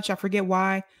there much. I forget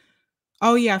why.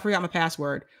 Oh yeah, I forgot my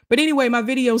password. But anyway, my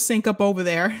videos sync up over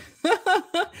there.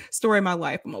 Story of my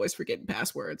life. I'm always forgetting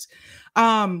passwords.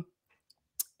 And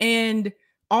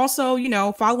also, you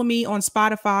know, follow me on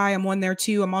Spotify. I'm on there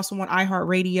too. I'm also on iHeart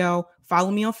Radio.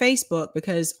 Follow me on Facebook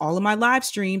because all of my live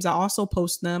streams, I also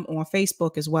post them on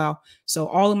Facebook as well. So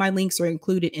all of my links are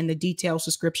included in the detailed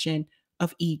description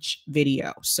of each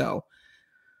video. So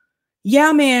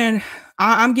yeah, man,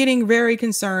 I'm getting very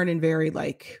concerned and very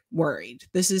worried.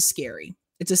 This is scary.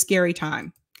 It's a scary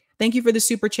time. Thank you for the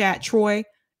super chat, Troy.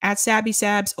 At Sabby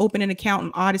Sabs, open an account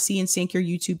on Odyssey and sync your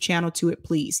YouTube channel to it,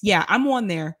 please. Yeah, I'm on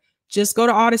there. Just go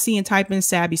to Odyssey and type in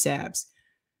Sabby Sabs,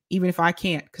 even if I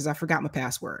can't because I forgot my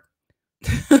password.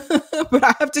 But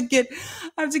I have to get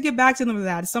back to them with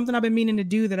that. It's something I've been meaning to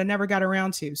do that I never got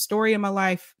around to. Story of my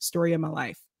life. Story of my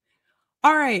life.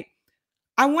 All right.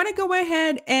 I want to go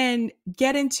ahead and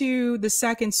get into the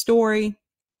second story.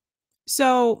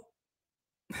 So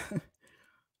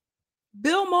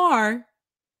Bill Maher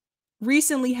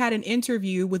recently had an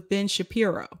interview with Ben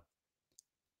Shapiro.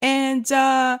 And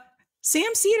Sam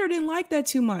Seder didn't like that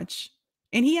too much.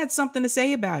 And he had something to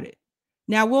say about it.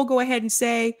 Now, we'll go ahead and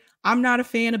say, I'm not a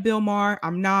fan of Bill Maher.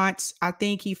 I'm not. I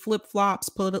think he flip-flops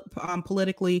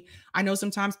politically. I know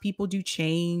sometimes people do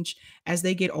change as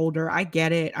they get older. I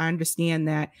get it. I understand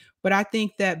that. But I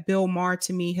think that Bill Maher,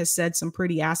 to me, has said some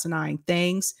pretty asinine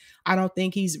things. I don't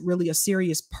think he's really a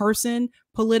serious person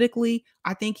politically.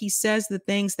 I think he says the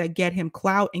things that get him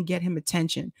clout and get him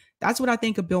attention. That's what I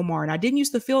think of Bill Maher. And I didn't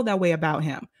used to feel that way about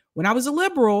him. When I was a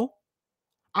liberal,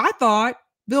 I thought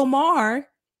Bill Maher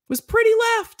was pretty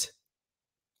left.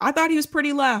 I thought he was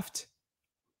pretty left.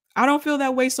 I don't feel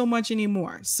that way so much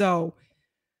anymore. So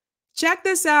check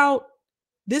this out.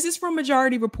 This is from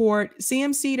Majority Report.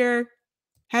 Sam Seder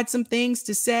had some things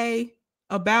to say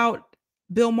about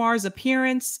Bill Maher's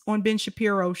appearance on Ben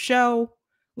Shapiro's show.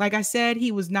 Like I said,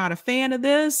 he was not a fan of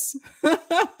this.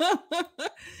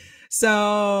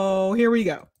 So here we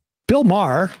go. Bill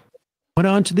Maher went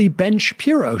on to the Ben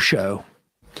Shapiro show.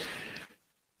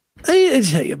 I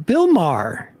tell you, Bill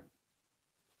Maher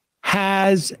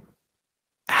has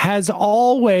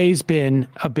always been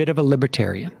a bit of a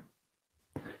libertarian.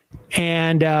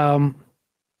 And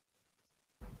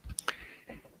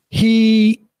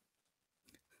he,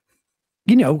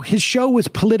 you know, his show was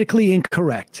politically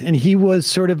incorrect. And he was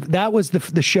sort of, that was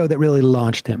the show that really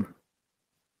launched him.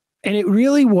 And it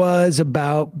really was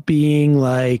about being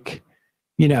like,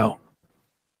 you know,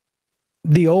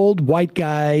 the old white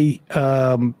guy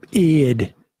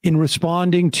id in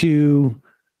responding to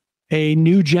a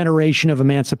new generation of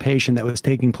emancipation that was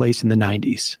taking place in the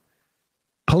 90s.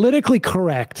 Politically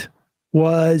correct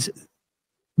was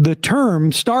the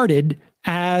term started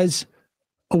as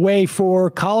a way for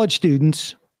college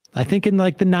students, I think in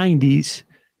like the 90s,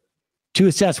 to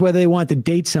assess whether they wanted to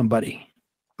date somebody.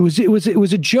 It was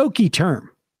a jokey term.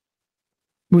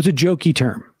 It was a jokey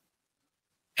term.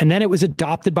 And then it was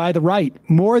adopted by the right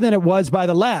more than it was by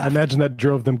the left. I imagine that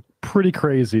drove them pretty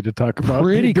crazy to talk about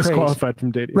being disqualified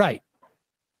from dating. Right.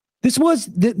 This was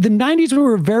the 90s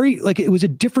were very, like, it was a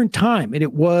different time. And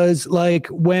it was like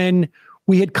when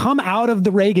we had come out of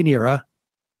the Reagan era,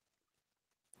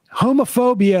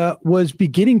 homophobia was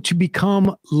beginning to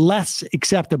become less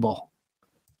acceptable.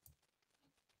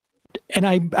 And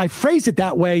I phrase it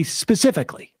that way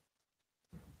specifically.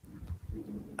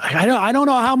 I don't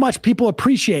know how much people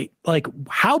appreciate like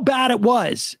how bad it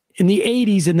was in the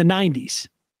 80s and the 90s.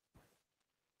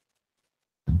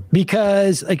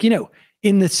 Because, like, you know,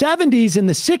 in the 70s and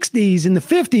the 60s and the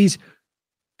 50s,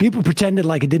 people pretended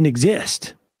like it didn't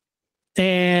exist.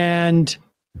 And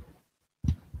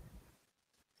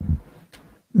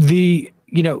the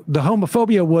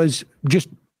homophobia was just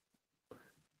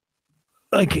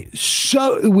like,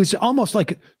 so it was almost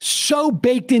like so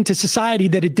baked into society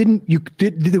that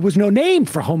there was no name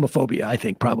for homophobia, I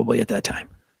think, probably at that time.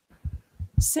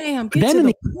 Sam, get to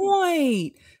the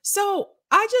point. So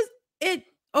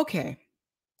okay.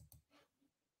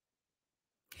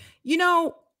 You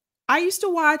know, I used to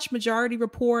watch Majority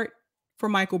Report for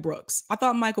Michael Brooks. I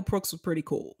thought Michael Brooks was pretty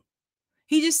cool.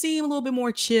 He just seemed a little bit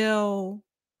more chill,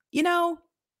 you know?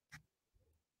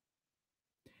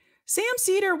 Sam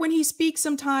Seder, when he speaks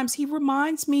sometimes, he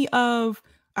reminds me of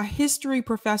a history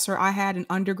professor I had in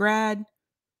undergrad.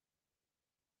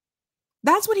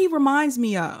 That's what he reminds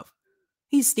me of.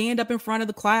 He'd stand up in front of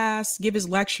the class, give his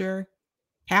lecture.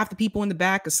 Half the people in the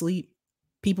back asleep.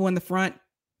 People in the front,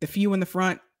 the few in the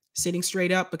front, sitting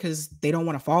straight up because they don't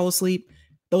want to fall asleep.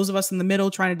 Those of us in the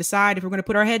middle trying to decide if we're going to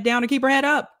put our head down or keep our head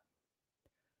up.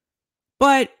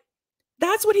 But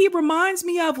that's what he reminds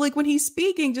me of, like when he's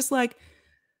speaking, just like,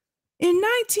 in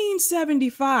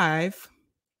 1975,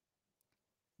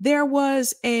 there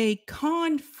was a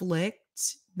conflict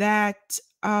that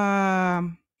it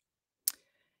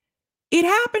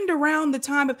happened around the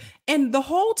time of, and the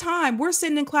whole time we're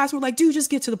sitting in class, we're like, dude,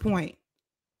 just get to the point.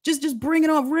 Just bring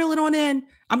it on, reel it on in.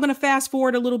 I'm going to fast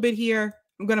forward a little bit here.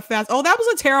 Oh, that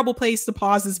was a terrible place to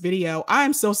pause this video.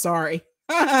 I'm so sorry.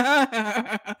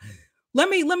 Let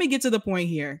me get to the point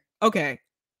here. Okay.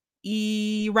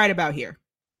 Right about here.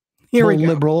 Here we go.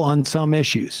 Liberal on some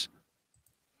issues,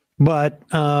 but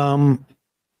you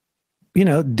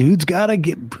know, dude's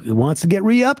wants to get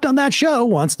re-upped on that show,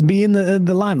 wants to be in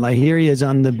the limelight. Here he is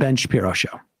on the Ben Shapiro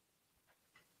show.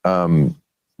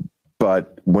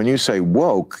 But when you say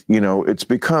woke, you know, it's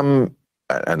become,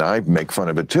 and I make fun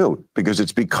of it too, because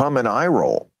it's become an eye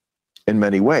roll in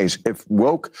many ways. If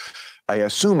woke, I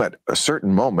assume at a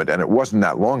certain moment, and it wasn't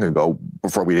that long ago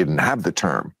before we didn't have the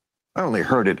term. I only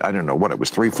heard it, I don't know what it was,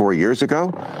 3-4 years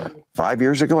ago, 5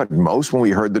 years ago at most, when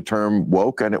we heard the term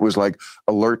woke, and it was like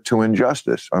alert to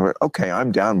injustice. I went, okay,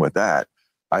 I'm down with that.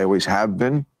 I always have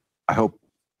been. I hope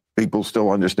people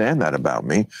still understand that about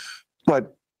me.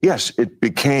 But yes, it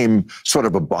became sort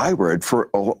of a byword for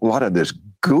a lot of this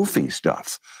goofy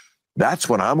stuff. That's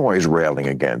what I'm always railing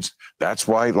against. That's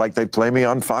why, like, they play me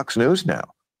on Fox News now.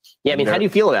 Yeah, I mean, how do you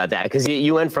feel about that? Because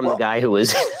you went from the guy who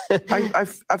was... I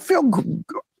feel...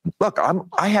 Look,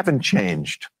 I haven't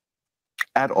changed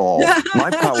at all. My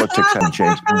politics haven't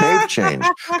changed. They've changed.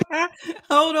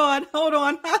 Hold on.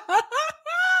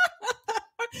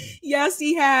 Yes,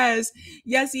 he has.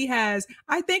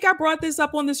 I think I brought this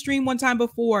up on the stream one time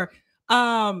before.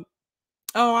 I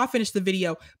finished the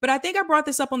video, but I think I brought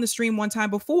this up on the stream one time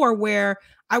before where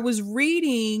I was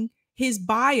reading his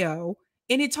bio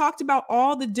and it talked about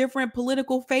all the different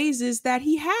political phases that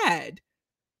he had.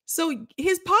 So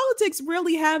his politics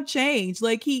really have changed.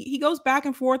 Like he goes back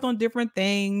and forth on different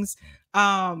things.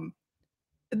 That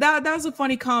was a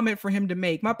funny comment for him to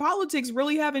make. My politics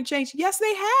really haven't changed. Yes,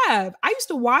 they have. I used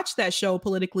to watch that show,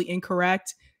 Politically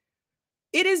Incorrect.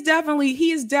 He is definitely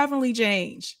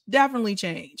changed. Definitely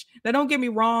changed. Now, don't get me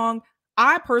wrong.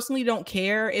 I personally don't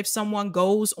care if someone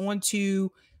goes onto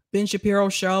Ben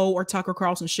Shapiro's show or Tucker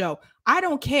Carlson's show. I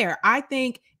don't care. I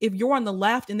think if you're on the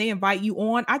left and they invite you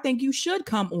on, I think you should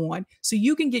come on so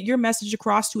you can get your message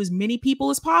across to as many people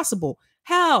as possible.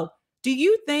 Hell, do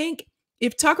you think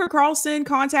if Tucker Carlson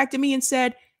contacted me and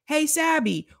said, hey,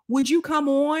 Sabby, would you come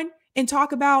on and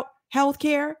talk about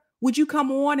healthcare? Would you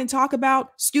come on and talk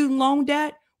about student loan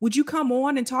debt? Would you come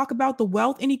on and talk about the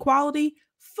wealth inequality?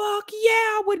 Fuck yeah,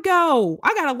 I would go.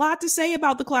 I got a lot to say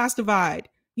about the class divide.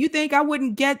 You think I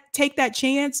wouldn't take that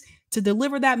chance to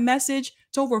deliver that message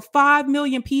to over 5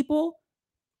 million people?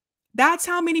 That's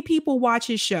how many people watch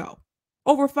his show.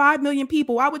 Over 5 million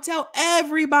people. I would tell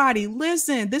everybody,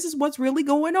 listen, this is what's really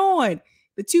going on.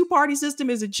 The two-party system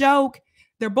is a joke.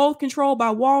 They're both controlled by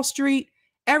Wall Street.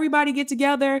 Everybody get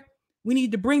together. We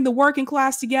need to bring the working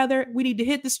class together. We need to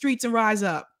hit the streets and rise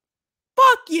up.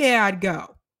 Fuck yeah, I'd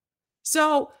go.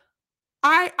 So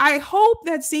I hope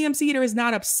that Sam Seder is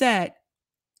not upset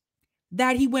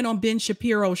that he went on Ben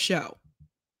Shapiro's show.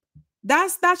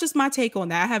 That's just my take on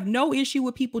that. I have no issue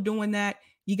with people doing that.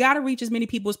 You got to reach as many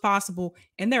people as possible.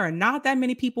 And there are not that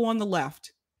many people on the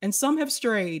left. And some have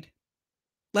strayed.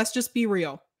 Let's just be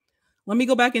real. Let me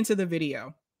go back into the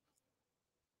video.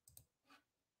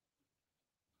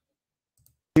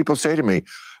 People say to me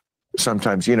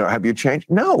sometimes, you know, have you changed?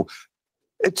 No.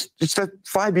 It's that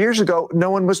 5 years ago,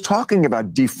 no one was talking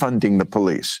about defunding the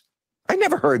police. I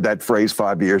never heard that phrase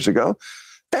 5 years ago.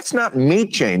 That's not me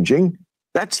changing.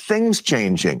 That's things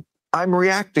changing. I'm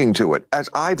reacting to it, as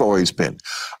I've always been.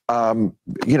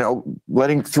 You know,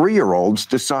 letting 3-year-olds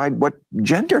decide what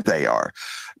gender they are.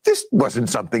 This wasn't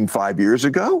something 5 years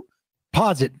ago.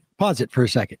 Pause it for a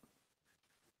second.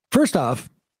 First off,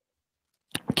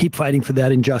 keep fighting for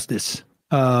that injustice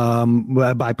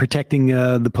by protecting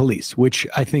the police, which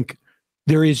I think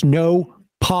there is no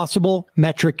possible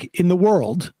metric in the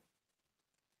world,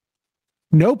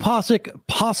 no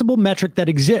possible metric that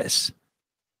exists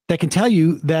that can tell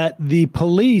you that the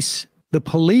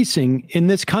policing in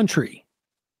this country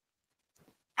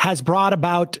has brought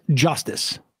about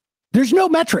justice. There's no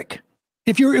metric.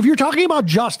 If you're talking about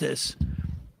justice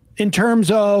in terms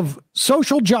of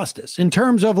social justice, in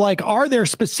terms of like, are there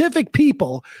specific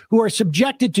people who are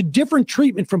subjected to different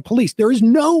treatment from police? There is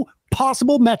no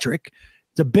possible metric.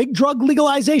 It's a big drug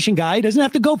legalization guy. He doesn't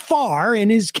have to go far in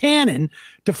his canon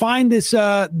to find this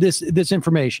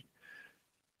information.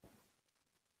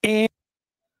 And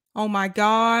oh my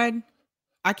God,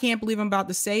 I can't believe I'm about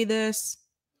to say this.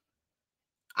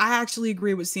 I actually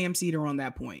agree with Sam Seder on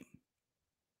that point.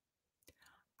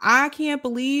 I can't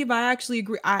believe I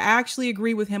actually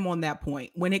agree with him on that point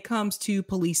when it comes to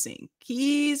policing.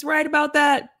 He's right about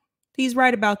that. He's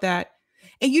right about that.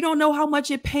 And you don't know how much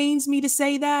it pains me to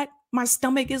say that. My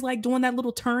stomach is like doing that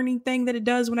little turning thing that it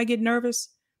does when I get nervous.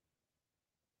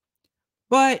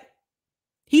 But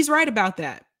he's right about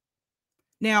that.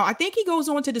 Now, I think he goes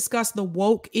on to discuss the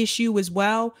woke issue as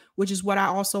well, which is what I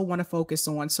also want to focus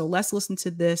on. So let's listen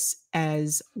to this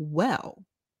as well.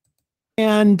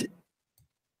 And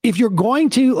if you're going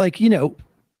to, like, you know,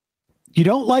 you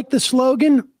don't like the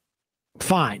slogan,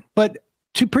 fine. But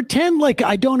to pretend like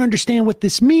I don't understand what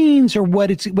this means or what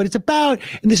it's about,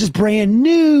 and this is brand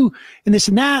new and this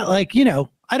and that, like, you know,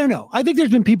 I don't know. I think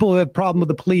there's been people who have a problem with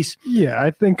the police. Yeah,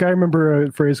 I think I remember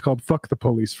a phrase called "fuck the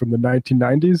police" from the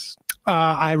 1990s.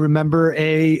 I remember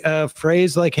a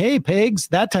phrase like, "Hey, pigs,"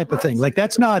 that type of thing. Like,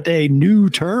 that's not a new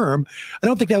term. I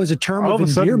don't think that was a term of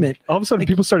endearment. All of a sudden, like,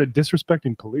 people started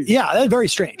disrespecting police. Yeah, that's very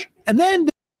strange. And then,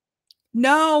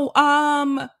 no,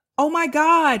 oh my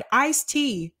God,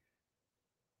 Ice-T.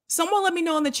 Someone let me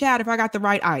know in the chat if I got the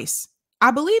right Ice.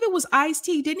 I believe it was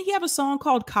Ice-T. Didn't he have a song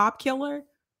called "Cop Killer"?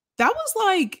 That was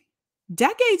like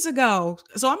decades ago.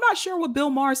 So I'm not sure what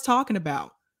Bill Maher's talking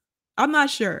about. I'm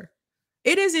not sure.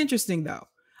 It is interesting, though.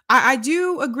 I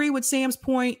do agree with Sam's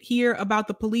point here about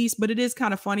the police, but it is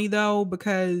kind of funny, though,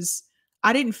 because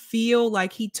I didn't feel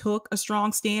like he took a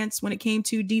strong stance when it came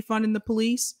to defunding the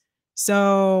police.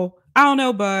 So I don't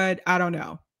know, bud. I don't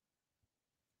know.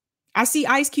 I see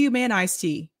Ice Cube and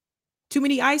Ice-T. Too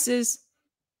many ices.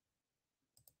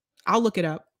 I'll look it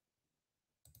up.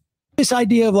 This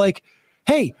idea of like,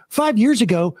 hey, 5 years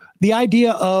ago, the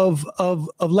idea of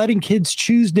letting kids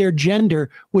choose their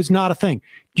gender was not a thing.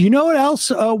 Do you know what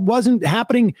else wasn't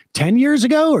happening 10 years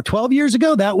ago or 12 years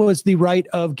ago? That was the right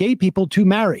of gay people to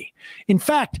marry. In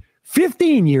fact,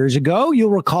 15 years ago,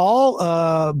 you'll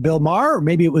recall Bill Maher, or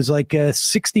maybe it was like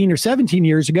 16 or 17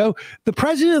 years ago, the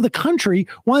president of the country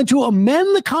wanted to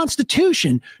amend the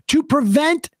Constitution to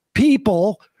prevent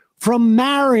people from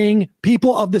marrying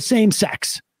people of the same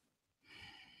sex.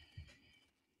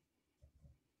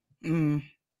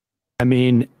 I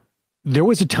mean, there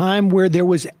was a time where there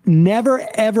was never,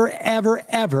 ever, ever,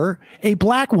 ever a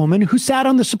black woman who sat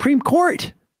on the Supreme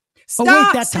Court. Stop, oh,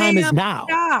 wait, that time Sam, is now.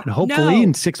 stop. And hopefully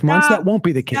in 6 months, that won't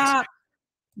be the case. Stop.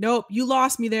 Nope, you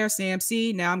lost me there, Sam.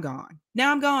 See, now I'm gone.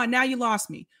 Now I'm gone. Now you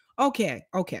lost me. Okay.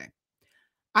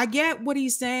 I get what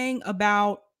he's saying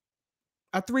about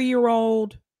a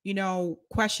 3-year-old, you know,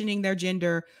 questioning their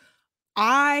gender.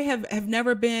 I have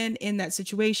never been in that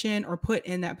situation or put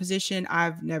in that position.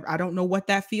 I don't know what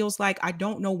that feels like. I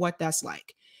don't know what that's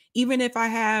like. even if I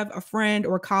have a friend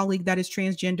or colleague that is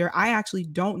transgender, I actually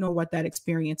don't know what that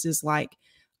experience is like.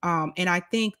 And I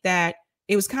think that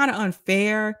it was kind of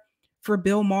unfair for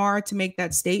Bill Maher to make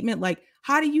that statement. Like,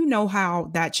 how do you know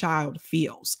how that child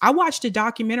feels? I watched a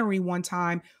documentary one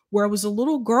time where it was a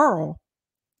little girl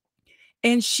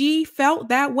and she felt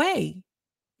that way.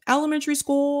 Elementary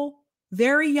school,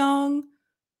 very young,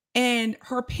 and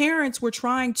her parents were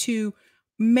trying to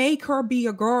make her be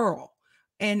a girl,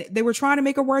 and they were trying to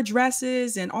make her wear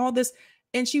dresses and all this,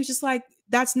 and she was just like,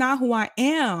 that's not who I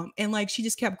am. And like, she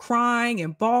just kept crying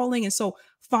and bawling, and so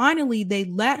finally they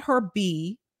let her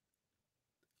be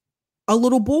a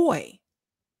little boy,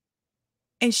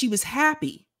 and she was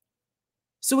happy.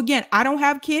 So again, I don't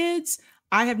have kids,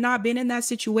 I have not been in that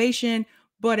situation,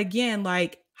 but again,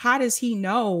 like, how does he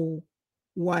know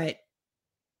what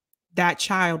that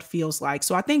child feels like?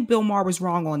 So I think Bill Maher was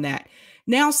wrong on that.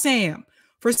 Now, Sam,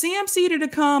 for Sam Seder to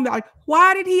come, like,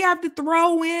 why did he have to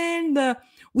throw in the,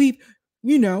 we've,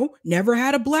 never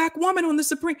had a black woman on the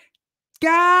Supreme?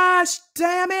 Gosh,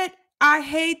 damn it. I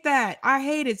hate that. I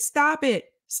hate it. Stop it.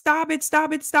 Stop it.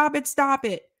 Stop it. Stop it. Stop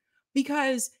it.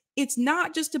 Because it's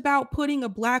not just about putting a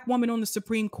black woman on the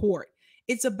Supreme Court.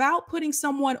 It's about putting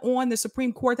someone on the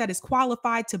Supreme Court that is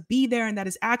qualified to be there and that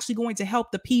is actually going to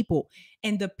help the people.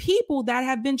 And the people that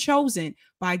have been chosen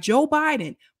by Joe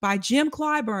Biden, by Jim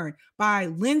Clyburn, by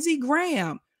Lindsey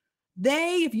Graham,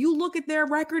 if you look at their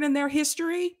record and their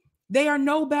history, they are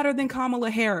no better than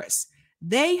Kamala Harris.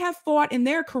 They have fought in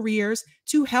their careers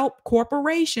to help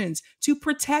corporations, to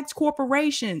protect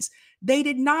corporations. They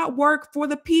did not work for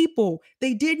the people.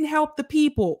 They didn't help the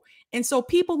people. And so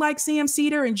people like Sam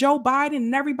Seder and Joe Biden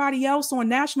and everybody else on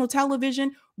national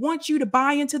television want you to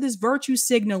buy into this virtue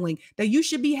signaling that you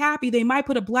should be happy they might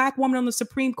put a black woman on the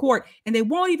Supreme Court, and they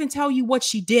won't even tell you what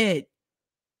she did.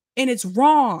 And it's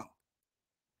wrong.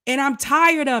 And I'm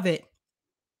tired of it.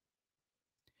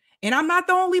 And I'm not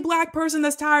the only black person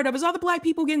that's tired of it. There's other black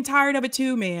people getting tired of it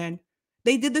too, man.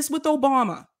 They did this with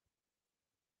Obama.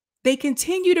 They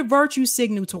continue to virtue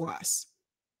signal to us.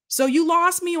 So you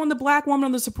lost me on the black woman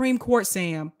on the Supreme Court,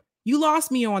 Sam. You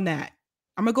lost me on that.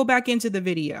 I'm going to go back into the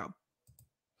video.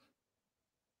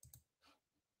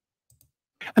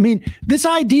 I mean, this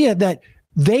idea that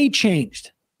they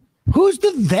changed. Who's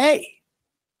the they?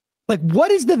 Like,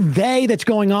 what is the they that's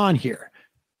going on here?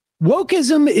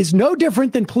 Wokeism is no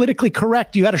different than politically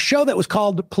correct. You had a show that was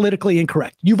called Politically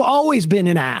Incorrect. You've always been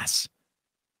an ass.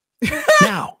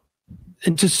 Now,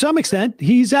 and to some extent,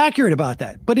 he's accurate about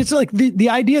that. But it's like the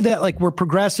idea that like we're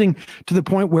progressing to the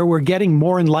point where we're getting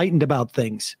more enlightened about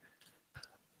things.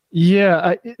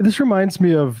 Yeah, this reminds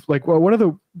me of like one of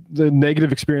the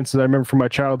negative experiences I remember from my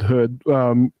childhood,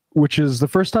 which is the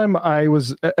first time I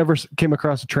ever came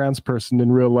across a trans person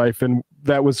in real life, and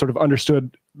that was sort of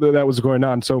understood that was going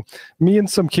on. So me and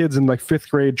some kids in like 5th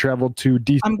grade traveled to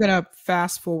DC. I'm gonna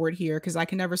fast forward here because I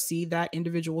can never see that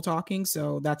individual talking.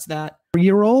 So that's that.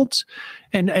 3-year-olds,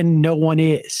 and no one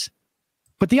is.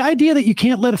 But the idea that you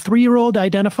can't let a 3-year-old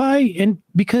identify, and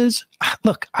because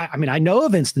look, I mean, I know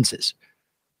of instances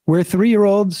where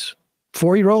 3-year-olds,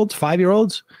 4-year-olds,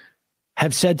 5-year-olds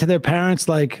have said to their parents,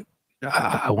 like,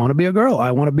 I want to be a girl,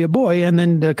 I want to be a boy. And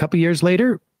then a couple of years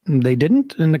later, they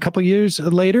didn't. And a couple of years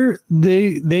later,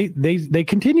 they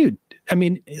continued. I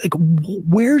mean, like,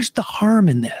 where's the harm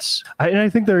in this? I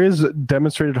think there is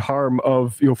demonstrated harm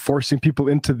of forcing people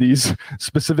into these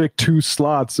specific 2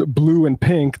 slots, blue and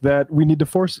pink, that we need to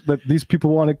force, that these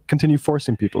people want to continue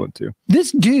forcing people into.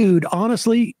 This dude,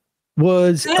 honestly,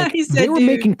 was like, they were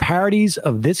making parodies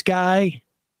of this guy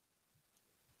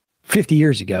 50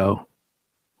 years ago.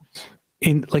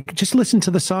 And like, just listen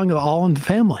to the song of All in the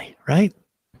Family, right?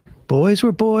 Boys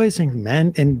were boys and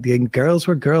men and girls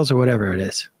were girls, or whatever it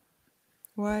is.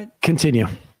 What? Continue.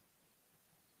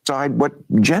 Decide what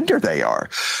gender they are.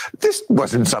 This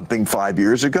wasn't something 5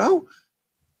 years ago.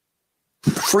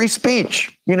 Free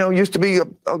speech, used to be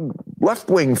a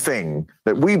left-wing thing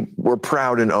that we were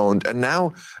proud and owned, and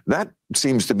now that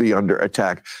seems to be under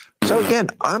attack. So again,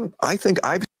 I think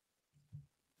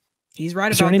he's right about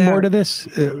that. Is there any more to this?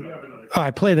 I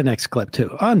play the next clip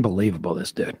too. Unbelievable,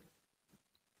 this dude.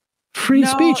 Free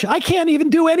speech. I can't even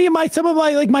do some of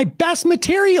my best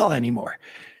material anymore.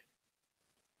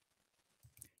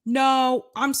 No,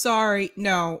 I'm sorry.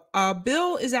 No,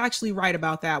 Bill is actually right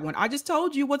about that one. I just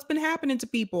told you what's been happening to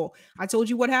people. I told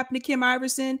you what happened to Kim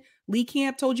Iversen. Lee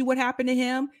Camp told you what happened to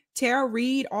him. Tara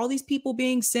Reid, all these people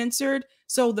being censored.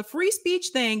 So the free speech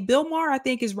thing, Bill Maher, I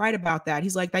think, is right about that.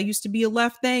 He's like, that used to be a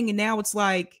left thing. And now it's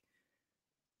like,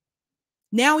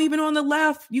 now even on the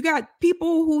left, you got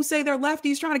people who say they're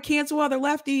lefties trying to cancel other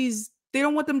lefties. They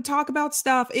don't want them to talk about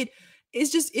stuff.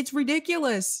 it's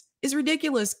ridiculous. It's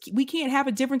ridiculous. We can't have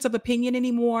a difference of opinion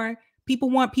anymore. People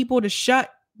want people to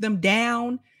shut them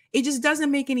down. It just doesn't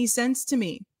make any sense to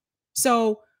me.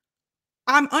 So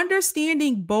I'm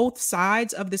understanding both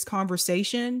sides of this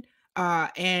conversation.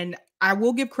 And I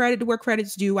will give credit to where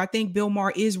credit's due. I think Bill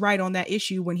Maher is right on that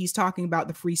issue when he's talking about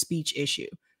the free speech issue.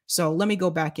 So let me go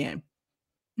back in.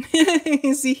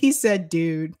 See, he said,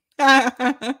 dude.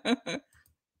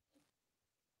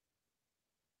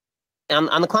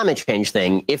 On the climate change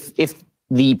thing, if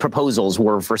the proposals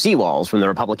were for seawalls from the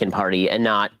Republican Party and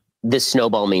not this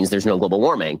snowball means there's no global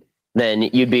warming, then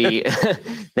you'd be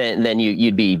then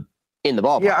you'd be in the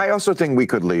ballpark. Yeah, I also think we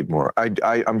could lead more.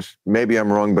 I'm maybe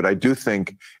I'm wrong, but I do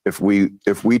think if we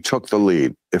took the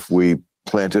lead, if we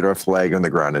planted our flag on the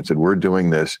ground and said we're doing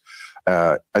this,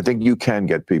 I think you can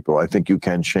get people. I think you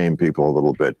can shame people a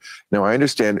little bit. Now I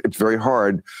understand it's very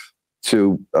hard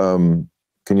to.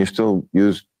 Can you still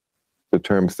use the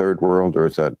term third world, or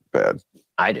is that bad?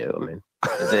 I do. I mean,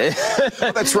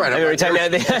 that's right. Are we talking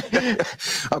about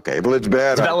okay, well, it's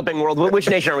bad. Developing world. Which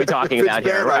nation are we talking about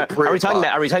here? Are we talking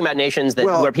about nations that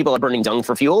where people are burning dung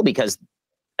for fuel? Because,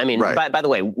 I mean, by the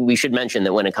way, we should mention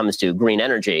that when it comes to green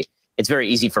energy, it's very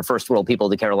easy for first world people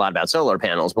to care a lot about solar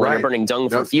panels. But when you're burning dung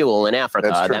for fuel in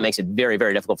Africa, that makes it very,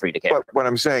 very difficult for you to care. But what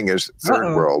I'm saying is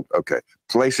third world, okay,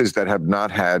 places that have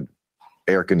not had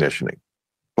air conditioning,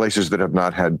 places that have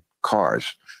not had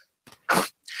cars.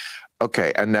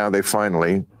 Okay, and now they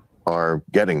finally are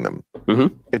getting them.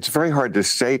 Mm-hmm. It's very hard to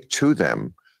say to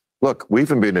them, look, we've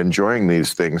been enjoying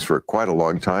these things for quite a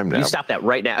long time now. You stop that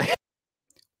right now.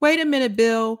 Wait a minute,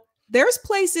 Bill. There's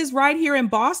places right here in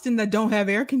Boston that don't have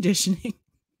air conditioning.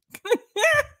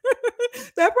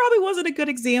 That probably wasn't a good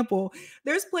example.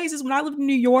 There's places when I lived in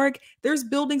New York, there's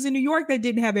buildings in New York that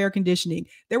didn't have air conditioning.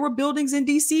 There were buildings in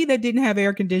DC that didn't have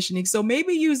air conditioning. So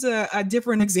maybe use a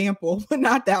different example, but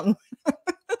not that one.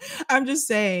 I'm just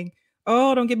saying,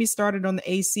 oh, don't get me started on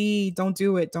the AC. Don't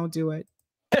do it. Don't do it.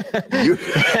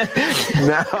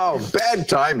 No, bad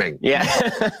timing. Yeah.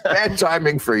 Bad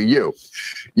timing for you.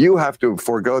 You have to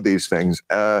forego these things.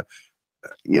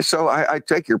 Yeah, so I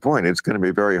take your point. It's going to be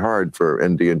very hard for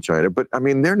India and China, but I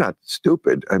mean, they're not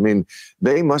stupid. I mean,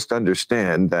 they must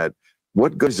understand that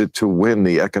what good is it to win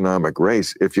the economic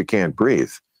race if you can't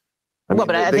breathe? I mean,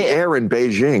 the air in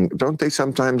Beijing, don't they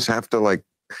sometimes have to like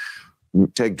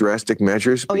take drastic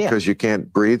measures because you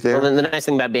can't breathe there? Well, then the nice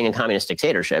thing about being a communist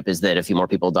dictatorship is that a few more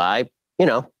people die, you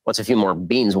know, what's a few more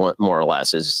beans more or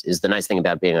less is the nice thing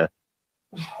about being a.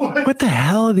 What the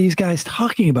hell are these guys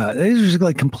talking about? They're just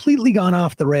like completely gone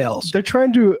off the rails. They're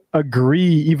trying to agree,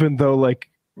 even though like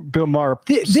Bill Maher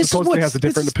supposedly has a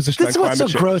different position on climate change. This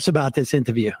is what's so gross about this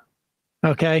interview.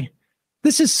 Okay.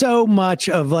 This is so much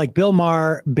of like Bill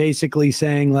Maher basically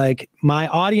saying like, my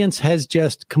audience has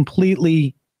just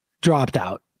completely dropped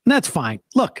out. And that's fine.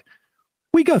 Look,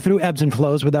 we go through ebbs and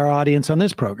flows with our audience on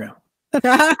this program.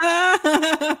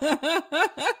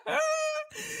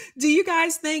 Do you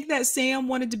guys think that Sam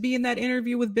wanted to be in that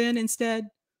interview with Ben instead?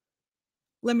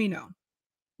 Let me know.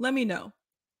 Let me know.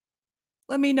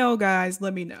 Let me know, guys.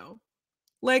 Let me know.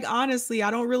 Like, honestly, I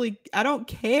don't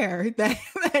care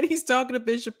that he's talking to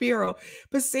Ben Shapiro,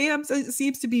 but Sam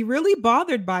seems to be really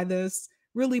bothered by this,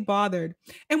 really bothered.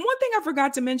 And one thing I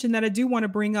forgot to mention that I do want to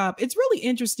bring up, it's really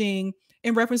interesting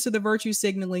in reference to the virtue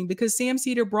signaling, because Sam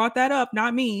Seder brought that up,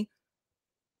 not me.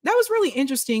 That was really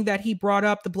interesting that he brought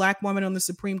up the Black woman on the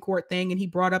Supreme Court thing, and he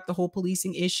brought up the whole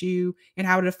policing issue and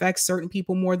how it affects certain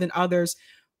people more than others,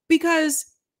 because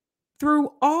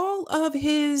through all of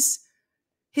his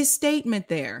statement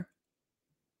there,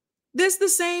 this is the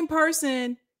same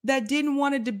person that didn't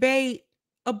want to debate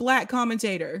a Black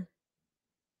commentator.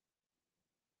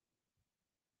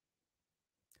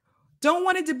 Don't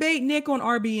want to debate Nick on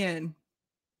RBN.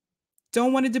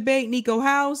 Don't want to debate Nico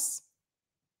House.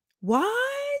 What?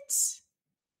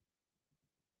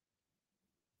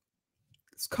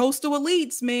 It's coastal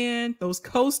elites, man. Those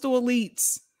coastal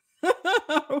elites. Oh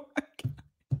my God.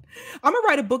 I'm going to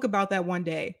write a book about that one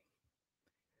day.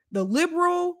 The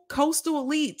liberal coastal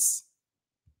elites.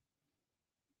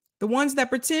 The ones that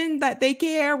pretend that they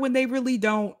care when they really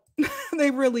don't.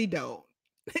 They really don't.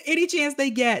 Any chance they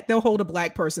get, they'll hold a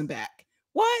Black person back.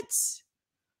 What?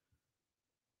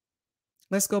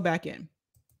 Let's go back in.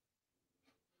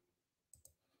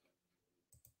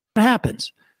 What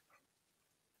happens?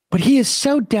 But he is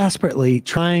so desperately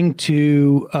trying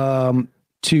to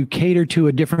cater to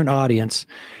a different audience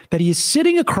that he is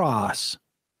sitting across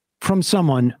from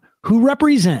someone who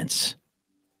represents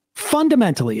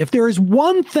fundamentally, if there is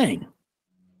one thing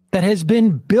that has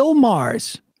been Bill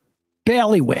Maher's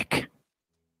bailiwick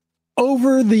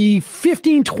over the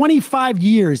 15, 25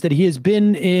 years that he has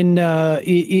been in,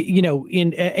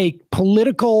 in a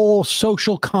political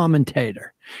social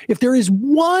commentator, if there is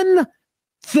one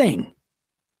thing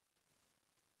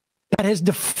that has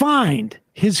defined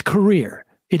his career,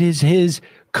 it is his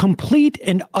complete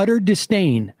and utter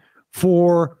disdain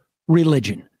for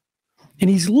religion. And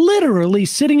he's literally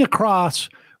sitting across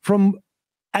from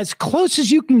as close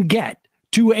as you can get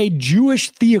to a Jewish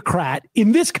theocrat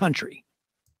in this country.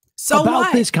 So about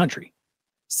what? This country.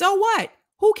 So what?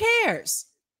 Who cares?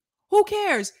 Who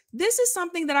cares? This is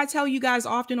something that I tell you guys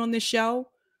often on this show.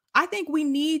 I think we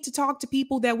need to talk to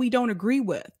people that we don't agree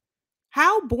with.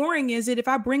 How boring is it if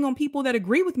I bring on people that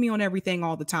agree with me on everything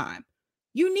all the time?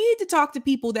 You need to talk to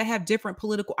people that have different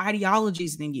political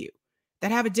ideologies than you,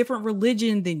 that have a different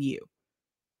religion than you.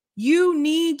 You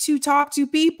need to talk to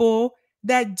people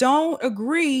that don't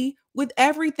agree with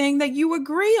everything that you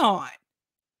agree on.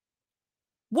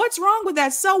 What's wrong with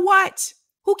that? So what?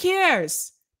 Who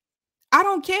cares? I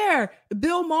don't care.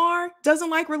 Bill Maher doesn't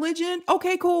like religion.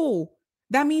 Okay, cool.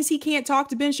 That means he can't talk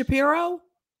to Ben Shapiro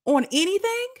on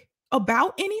anything,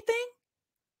 about anything.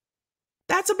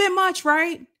 That's a bit much,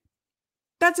 right?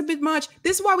 That's a bit much.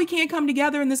 This is why we can't come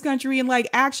together in this country and like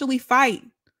actually fight.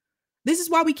 This is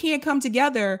why we can't come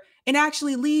together and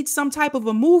actually lead some type of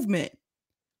a movement.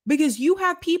 Because you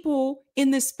have people in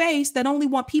this space that only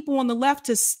want people on the left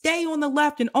to stay on the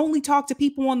left and only talk to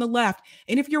people on the left.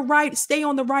 And if you're right, stay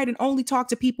on the right and only talk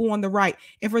to people on the right.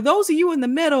 And for those of you in the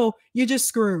middle, you're just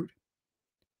screwed.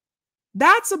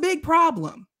 That's a big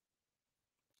problem.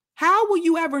 How will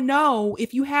you ever know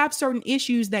if you have certain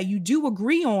issues that you do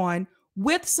agree on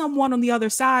with someone on the other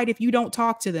side if you don't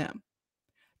talk to them?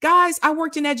 Guys, I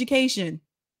worked in education.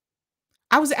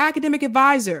 I was an academic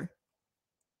advisor.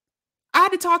 I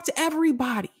had to talk to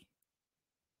everybody.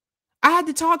 I had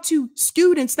to talk to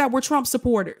students that were Trump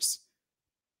supporters.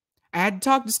 I had to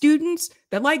talk to students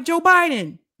that liked Joe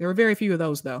Biden. There were very few of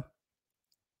those, though.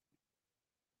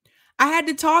 I had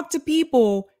to talk to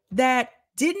people that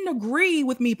didn't agree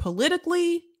with me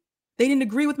politically. They didn't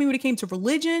agree with me when it came to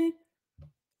religion.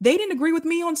 They didn't agree with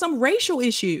me on some racial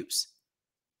issues.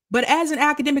 But as an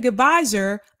academic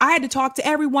advisor, I had to talk to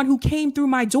everyone who came through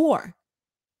my door.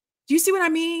 Do you see what I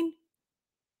mean?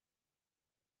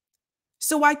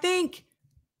 So I just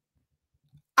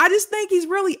think he's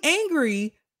really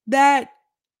angry that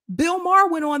Bill Maher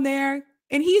went on there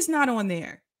and he's not on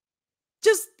there.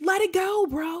 Just let it go,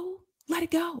 bro. Let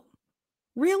it go.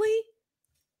 Really?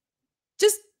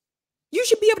 You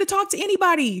should be able to talk to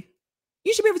anybody.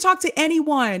 You should be able to talk to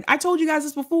anyone. I told you guys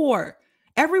this before.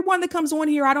 Everyone that comes on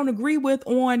here, I don't agree with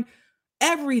on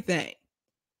everything.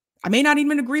 I may not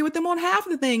even agree with them on half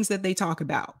of the things that they talk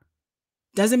about.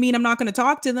 Doesn't mean I'm not going to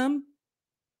talk to them.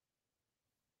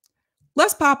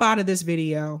 Let's pop out of this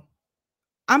video.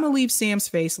 I'm going to leave Sam's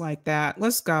face like that.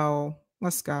 Let's go.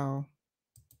 Let's go.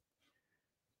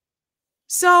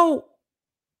 So,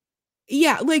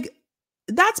 yeah, like,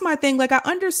 that's my thing. Like, I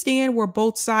understand where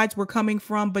both sides were coming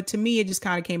from, but to me, it just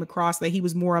kind of came across that he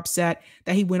was more upset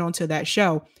that he went onto that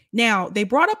show. Now, they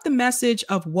brought up the message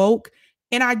of woke,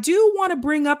 and I do want to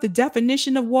bring up the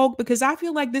definition of woke because I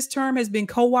feel like this term has been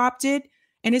co-opted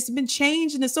and it's been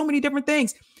changed into so many different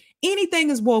things. Anything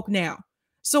is woke now.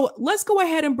 So let's go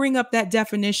ahead and bring up that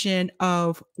definition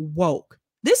of woke.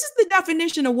 This is the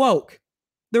definition of woke,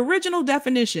 the original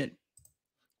definition.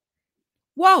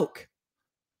 Woke.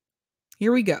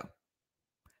 Here we go.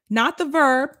 Not the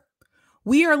verb.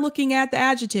 We are looking at the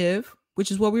adjective,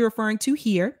 which is what we're referring to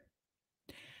here.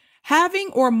 Having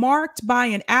or marked by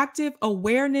an active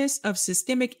awareness of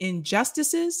systemic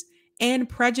injustices and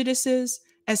prejudices,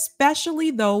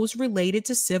 especially those related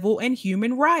to civil and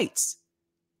human rights.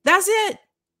 That's it.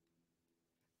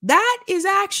 That is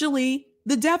actually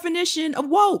the definition of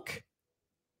woke.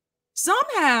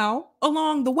 Somehow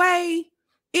along the way,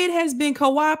 it has been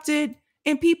co-opted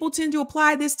and people tend to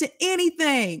apply this to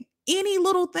anything, any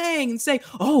little thing and say,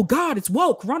 oh God, it's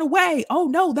woke, run away. Oh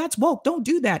no, that's woke. Don't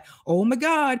do that. Oh my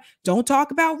God, don't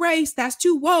talk about race. That's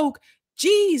too woke.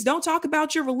 Geez, don't talk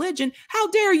about your religion. How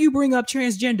dare you bring up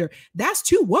transgender? That's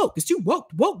too woke. It's too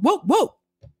woke, woke, woke, woke.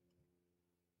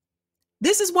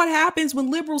 This is what happens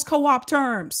when liberals co-opt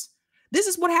terms. This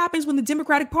is what happens when the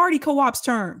Democratic Party co-opts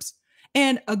terms.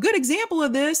 And a good example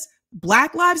of this,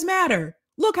 Black Lives Matter.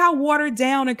 Look how watered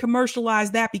down and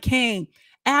commercialized that became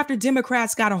after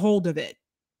Democrats got a hold of it.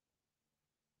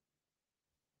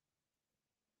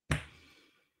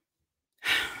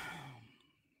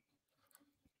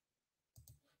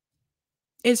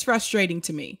 It's frustrating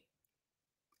to me.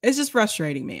 It's just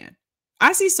frustrating, man.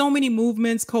 I see so many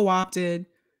movements co-opted.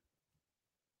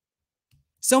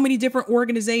 So many different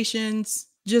organizations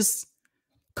just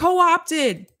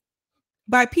co-opted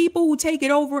by people who take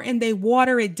it over and they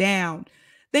water it down.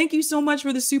 Thank you so much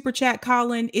for the super chat,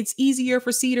 Colin. It's easier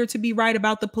for SEDER to be right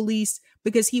about the police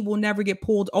because he will never get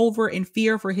pulled over in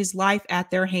fear for his life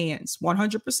at their hands.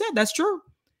 100%. That's true.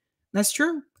 That's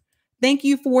true. Thank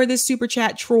you for this super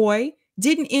chat, Troy.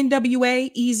 Didn't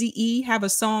NWA Eazy-E have a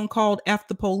song called F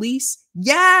the Police?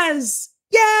 Yes.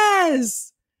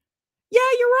 Yes. Yeah,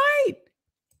 you're right.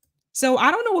 So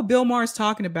I don't know what Bill Maher's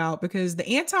talking about because the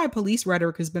anti-police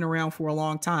rhetoric has been around for a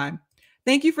long time.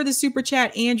 Thank you for the super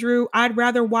chat, Andrew. I'd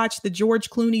rather watch the George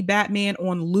Clooney Batman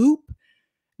on loop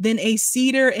than a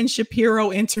SEDER and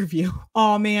Shapiro interview.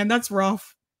 Oh man, that's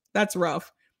rough. That's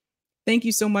rough. Thank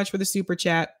you so much for the super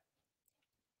chat.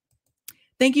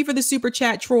 Thank you for the super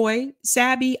chat, Troy.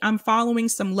 Sabby, I'm following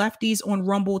some lefties on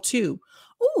Rumble too.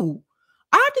 Ooh,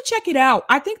 I have to check it out.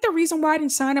 I think the reason why I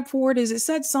didn't sign up for it is it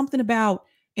said something about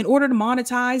in order to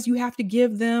monetize, you have to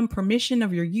give them permission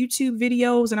of your YouTube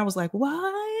videos. And I was like,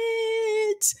 what?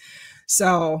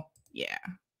 So yeah,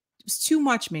 it's too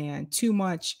much, man. Too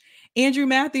much. Andrew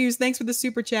Matthews, thanks for the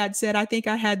super chat, said, I think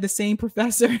I had the same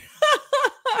professor.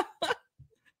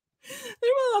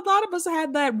 A lot of us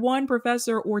had that one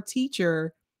professor or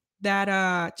teacher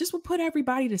that just would put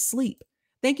everybody to sleep.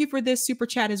 Thank you for this super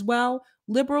chat as well.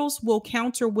 Liberals will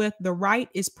counter with the right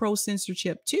is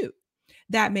pro-censorship too.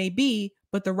 That may be,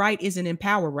 but the right isn't in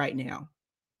power right now.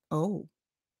 Oh,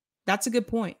 that's a good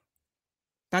point.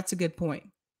 That's a good point.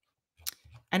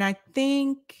 And I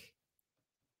think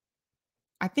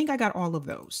I got all of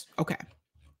those. Okay.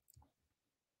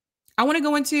 I want to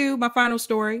go into my final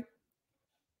story.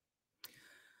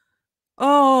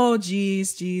 Oh,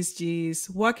 geez.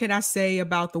 What can I say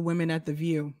about the women at The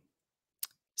View?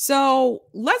 So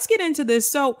let's get into this.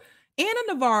 So Anna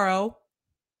Navarro,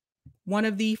 one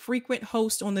of the frequent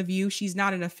hosts on The View, she's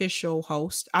not an official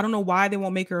host. I don't know why they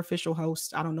won't make her official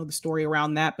host. I don't know the story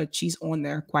around that, but she's on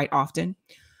there quite often.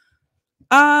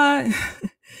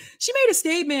 She made a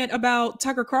statement about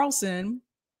Tucker Carlson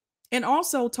and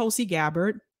also Tulsi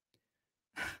Gabbard.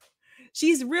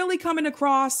 She's really coming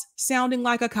across sounding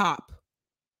like a cop.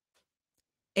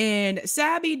 And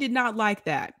Sabby did not like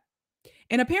that.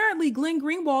 And apparently Glenn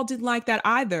Greenwald didn't like that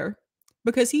either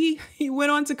because he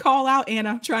went on to call out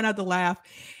Anna. Try not to laugh.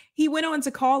 He went on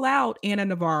to call out Anna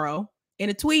Navarro in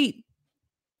a tweet.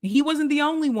 He wasn't the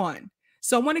only one.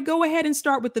 So I want to go ahead and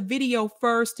start with the video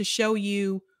first to show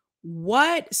you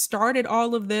what started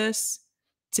all of this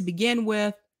to begin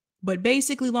with. But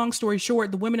basically, long story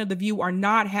short, the women of The View are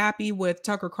not happy with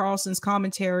Tucker Carlson's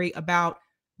commentary about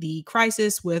the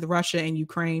crisis with Russia and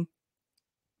Ukraine.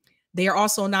 They are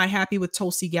also not happy with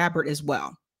Tulsi Gabbard as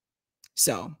well.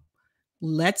 So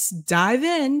let's dive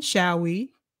in, shall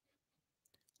we?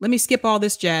 Let me skip all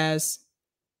this jazz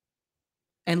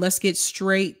and let's get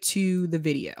straight to the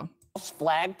video.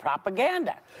 Flag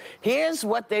propaganda. Here's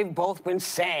what they've both been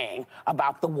saying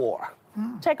about the war.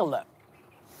 Take a look.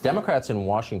 Democrats in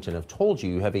Washington have told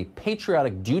you have a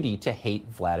patriotic duty to hate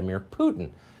Vladimir Putin.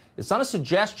 It's not a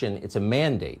suggestion, it's a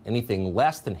mandate. Anything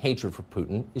less than hatred for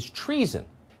Putin is treason.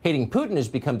 Hating Putin has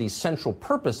become the central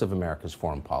purpose of America's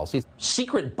foreign policy.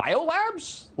 Secret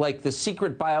biolabs? Like the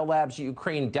secret biolabs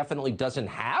Ukraine definitely doesn't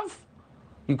have?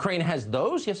 Ukraine has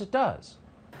those? Yes, it does.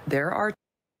 There are...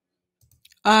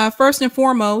 first and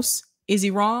foremost, is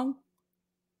he wrong?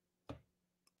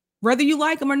 Whether you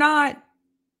like him or not,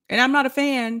 and I'm not a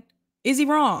fan, is he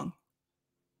wrong?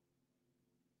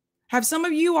 Have some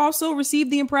of you also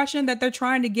received the impression that they're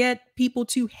trying to get people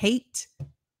to hate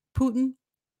Putin?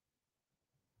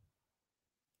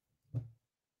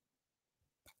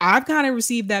 I've kind of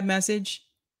received that message.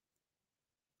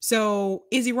 So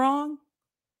is he wrong?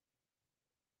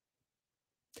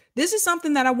 This is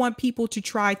something that I want people to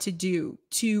try to do,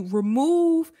 to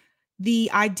remove the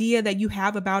idea that you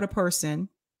have about a person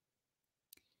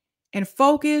and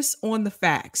focus on the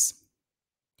facts.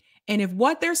 And if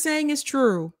what they're saying is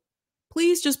true,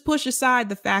 please just push aside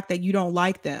the fact that you don't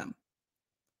like them,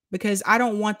 because I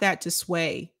don't want that to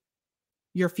sway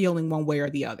your feeling one way or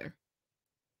the other.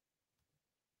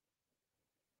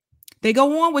 They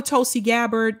go on with Tulsi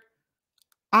Gabbard.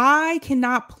 I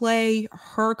cannot play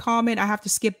her comment. I have to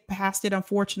skip past it.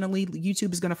 Unfortunately,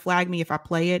 YouTube is going to flag me if I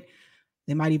play it.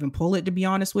 They might even pull it, to be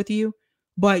honest with you,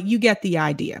 but you get the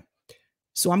idea.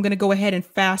 So I'm going to go ahead and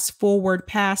fast forward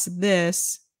past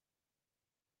this.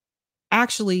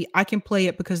 Actually, I can play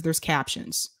it because there's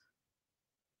captions.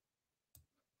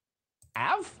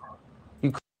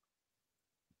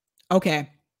 Okay.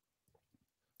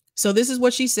 So this is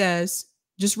what she says.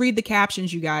 Just read the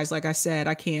captions, you guys. Like I said,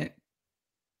 I can't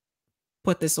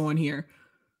put this on here.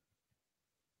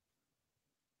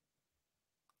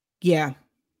 Yeah.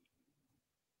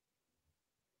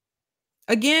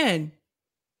 Again,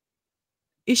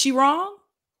 is she wrong?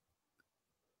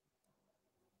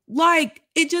 Like,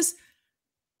 this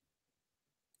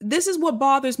is what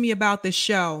bothers me about this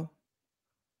show.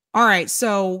 All right,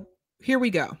 so here we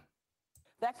go.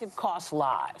 That could cost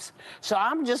lives. So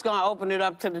I'm just going to open it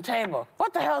up to the table.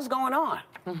 What the hell is going on?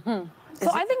 So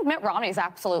I think Mitt Romney is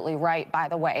absolutely right, by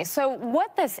the way. So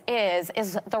what this is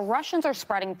the Russians are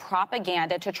spreading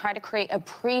propaganda to try to create a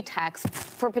pretext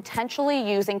for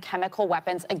potentially using chemical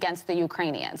weapons against the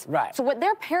Ukrainians. Right. So what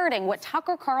they're parroting, what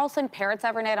Tucker Carlson parrots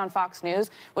every night on Fox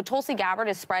News, what Tulsi Gabbard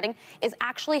is spreading, is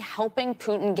actually helping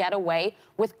Putin get away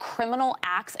with criminal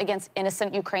acts against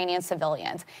innocent Ukrainian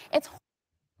civilians.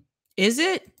 Is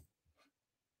it?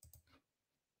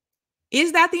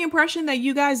 Is that the impression that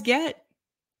you guys get?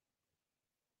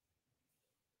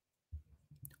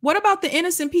 What about the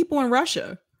innocent people in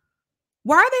Russia?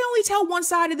 Why do they only tell one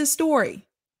side of the story?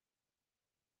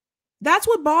 That's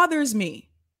what bothers me.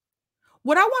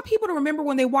 What I want people to remember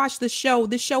when they watch this show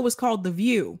is called The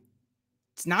View.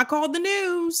 It's not called the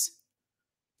news.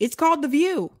 It's called The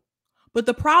View. But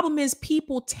the problem is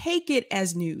people take it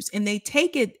as news, and they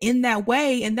take it in that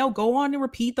way, and they'll go on and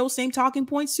repeat those same talking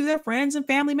points to their friends and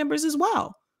family members as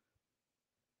well.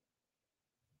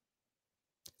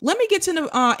 Let me get to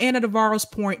Ana Navarro's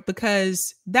point,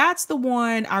 because that's the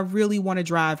one I really want to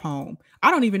drive home.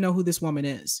 I don't even know who this woman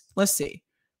is. Let's see.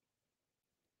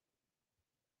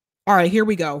 All right, here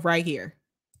we go, right here.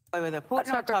 With a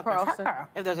Tucker.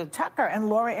 If there's a Tucker and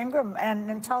Laura Ingraham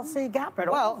and Tulsi Gabbard,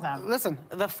 all of them. Listen,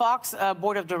 the Fox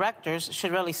board of directors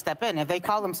should really step in. If they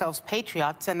call themselves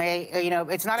patriots, and they,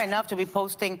 it's not enough to be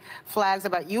posting flags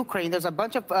about Ukraine. There's a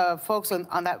bunch of folks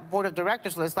on that board of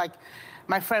directors list, like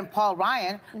my friend Paul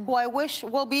Ryan, who I wish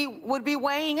would be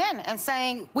weighing in and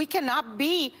saying we cannot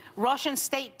be Russian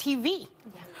state TV.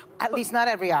 At least not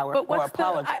every hour. But what's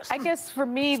I guess for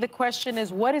me, the question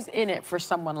is, what is in it for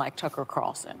someone like Tucker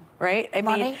Carlson, right? I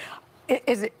mean,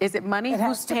 is it money?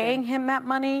 Who's paying him that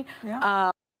money? Yeah.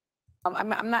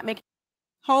 I'm not making.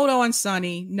 Hold on,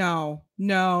 Sonny. No.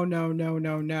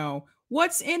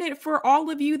 What's in it for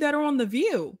all of you that are on The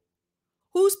View?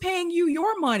 Who's paying you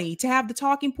your money to have the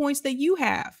talking points that you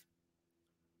have?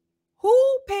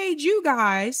 Who paid you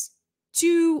guys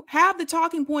to have the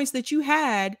talking points that you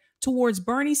had towards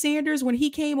Bernie Sanders when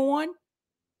he came on,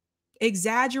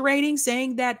 exaggerating,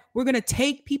 saying that we're going to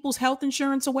take people's health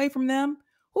insurance away from them?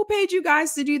 Who paid you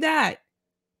guys to do that?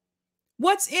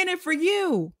 What's in it for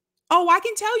you? Oh, I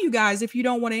can tell you guys if you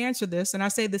don't want to answer this, and I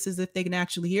say this as if they can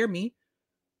actually hear me.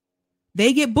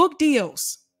 They get book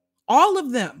deals. All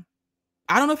of them.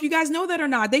 I don't know if you guys know that or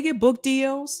not. They get book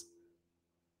deals.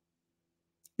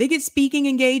 They get speaking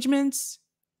engagements.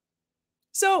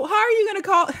 So how are you going to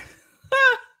call...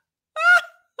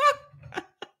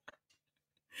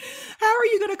 How are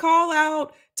you going to call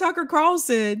out Tucker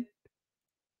Carlson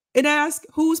and ask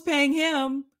who's paying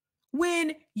him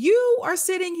when you are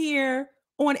sitting here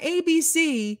on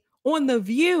ABC on The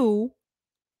View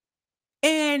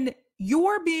and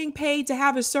you're being paid to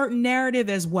have a certain narrative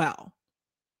as well?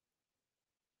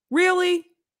 Really?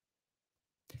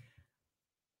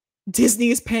 Disney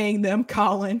is paying them,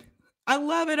 Colin. I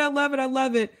love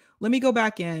it. Let me go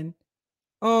back in.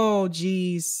 Oh,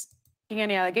 geez.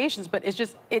 Any allegations, but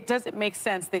it doesn't make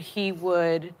sense that he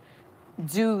would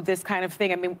do this kind of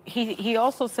thing. I mean, he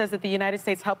also says that the United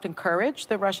States helped encourage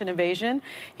the Russian invasion.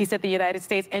 He said the United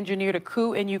States engineered a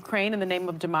coup in Ukraine in the name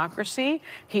of democracy.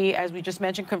 He, as we just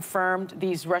mentioned, confirmed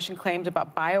these Russian claims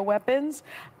about bioweapons.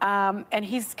 And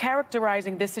he's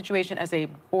characterizing this situation as a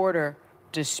border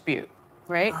dispute.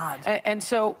 Right? And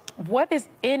so what is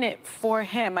in it for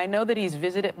him? I know that he's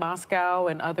visited Moscow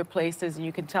and other places, and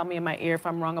you can tell me in my ear if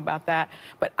I'm wrong about that.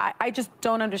 But I just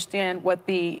don't understand what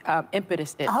the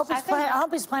impetus is. I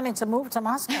hope he's planning to move to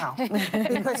Moscow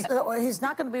because he's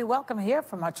not going to be welcome here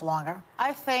for much longer.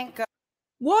 I think.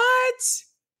 What?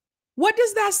 What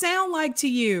does that sound like to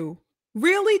you?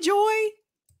 Really, Joy?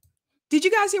 Did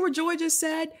you guys hear what Joy just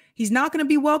said? He's not going to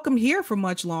be welcome here for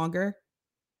much longer.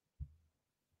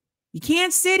 You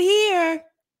can't sit here.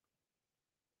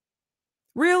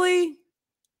 Really?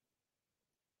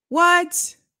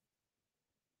 What?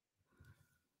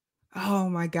 Oh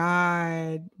my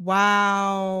God.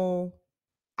 Wow.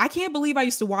 I can't believe I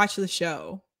used to watch the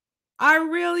show. I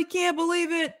really can't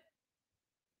believe it.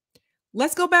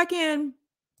 Let's go back in.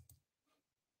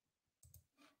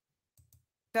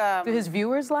 Do his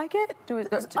viewers like it?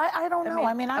 I don't know.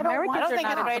 I mean, I don't think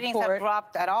the ratings have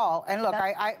dropped at all. And look,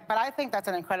 but I think that's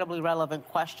an incredibly relevant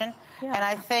question. Yeah. And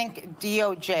I think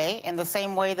DOJ, in the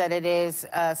same way that it is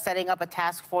setting up a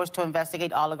task force to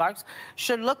investigate oligarchs,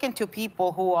 should look into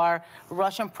people who are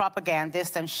Russian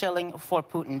propagandists and shilling for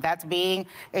Putin. That's being,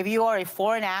 if you are a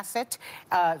foreign asset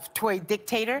to a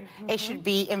dictator, it should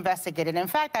be investigated. In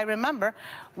fact, I remember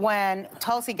when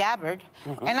Tulsi Gabbard,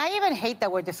 and I even hate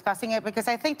that we're discussing it because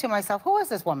I think to myself, who is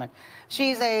this woman?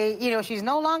 She's she's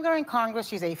no longer in Congress.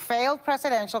 She's a failed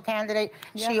presidential candidate.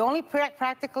 Yeah. She only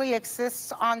practically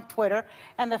exists on Twitter.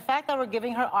 And the fact that we're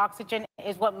giving her oxygen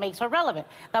is what makes her relevant.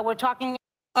 That we're talking.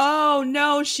 Oh,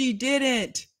 no, she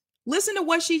didn't. Listen to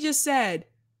what she just said.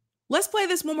 Let's play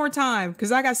this one more time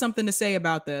because I got something to say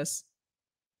about this.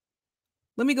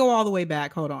 Let me go all the way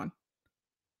back. Hold on.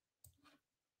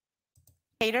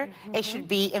 It should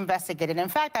be investigated. In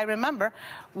fact, I remember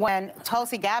when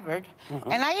Tulsi Gabbard,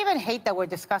 and I even hate that we're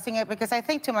discussing it because I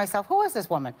think to myself, who is this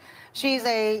woman? She's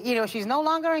she's no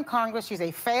longer in Congress. She's a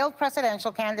failed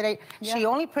presidential candidate. Yeah. She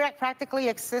only practically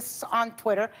exists on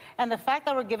Twitter. And the fact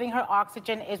that we're giving her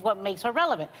oxygen is what makes her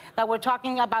relevant, that we're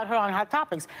talking about her on Hot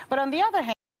Topics. But on the other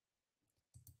hand.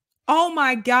 Oh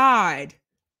my God.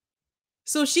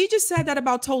 So she just said that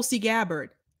about Tulsi Gabbard.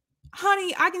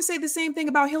 Honey, I can say the same thing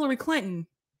about Hillary Clinton.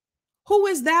 Who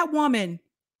is that woman?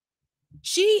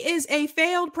 She is a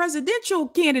failed presidential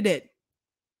candidate.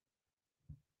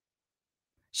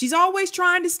 She's always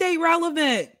trying to stay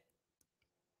relevant.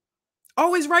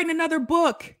 Always writing another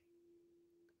book.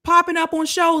 Popping up on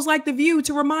shows like The View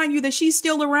to remind you that she's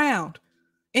still around.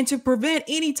 And to prevent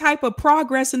any type of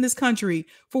progress in this country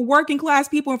for working class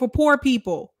people and for poor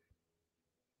people.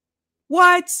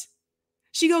 What?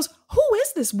 She goes, who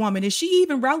is this woman? Is she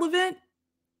even relevant?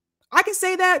 I can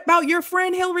say that about your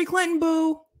friend Hillary Clinton,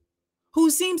 boo, who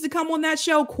seems to come on that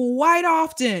show quite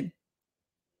often.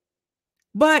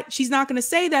 But she's not going to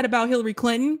say that about Hillary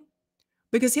Clinton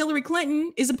because Hillary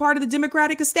Clinton is a part of the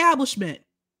Democratic establishment.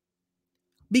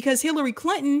 Because Hillary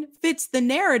Clinton fits the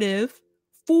narrative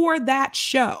for that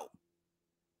show.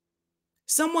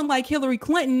 Someone like Hillary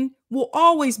Clinton will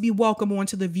always be welcome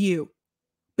onto The View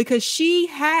because she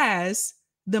has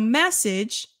the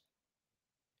message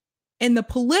and the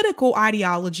political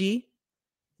ideology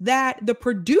that the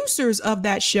producers of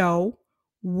that show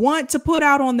want to put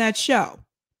out on that show.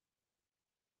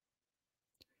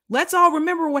 Let's all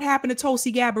remember what happened to Tulsi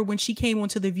Gabbard when she came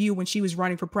onto The View when she was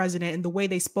running for president and the way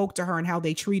they spoke to her and how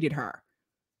they treated her.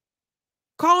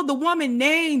 Called the woman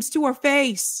names to her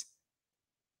face.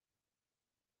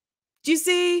 Do you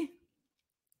see?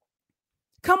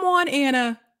 Come on,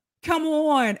 Anna. Come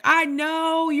on. I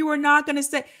know you are not going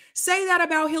to say that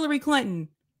about Hillary Clinton.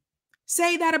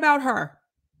 Say that about her.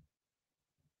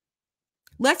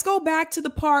 Let's go back to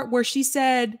the part where she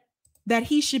said that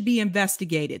he should be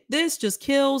investigated. This just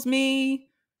kills me.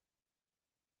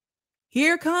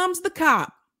 Here comes the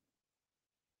cop.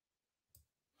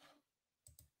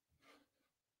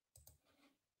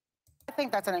 I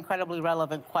think that's an incredibly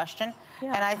relevant question.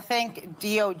 Yeah. And I think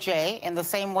DOJ, in the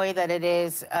same way that it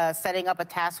is setting up a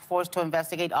task force to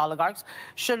investigate oligarchs,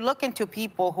 should look into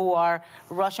people who are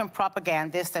Russian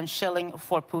propagandists and shilling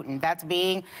for Putin. That's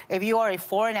being, if you are a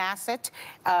foreign asset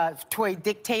to a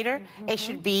dictator, it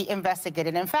should be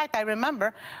investigated. In fact, I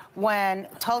remember when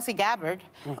Tulsi Gabbard,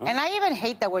 and I even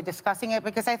hate that we're discussing it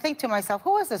because I think to myself,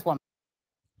 who is this woman?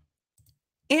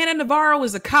 Anna Navarro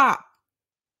is a cop.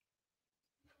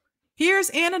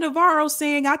 Here's Anna Navarro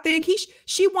saying, I think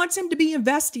she wants him to be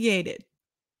investigated.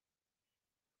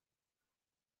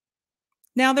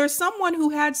 Now, there's someone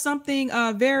who had something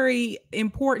very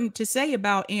important to say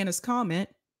about Anna's comment.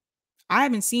 I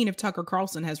haven't seen if Tucker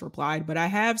Carlson has replied, but I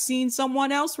have seen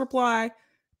someone else reply.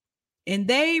 And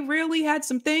they really had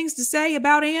some things to say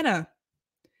about Anna.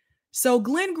 So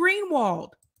Glenn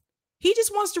Greenwald, he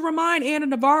just wants to remind Anna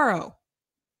Navarro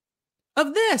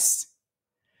of this.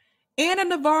 Anna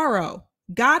Navarro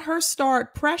got her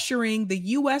start pressuring the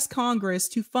U.S. Congress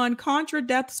to fund Contra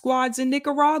death squads in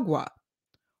Nicaragua.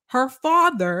 Her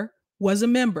father was a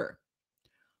member.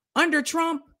 Under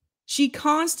Trump, she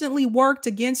constantly worked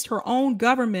against her own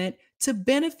government to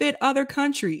benefit other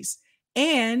countries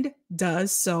and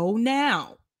does so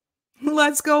now.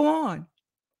 Let's go on.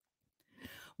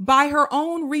 By her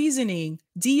own reasoning,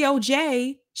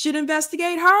 DOJ should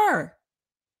investigate her.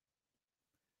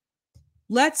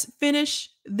 Let's finish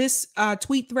this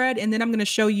tweet thread, and then I'm going to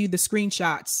show you the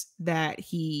screenshots that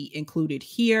he included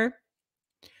here.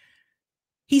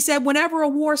 He said, whenever a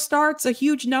war starts, a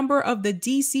huge number of the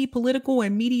DC political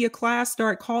and media class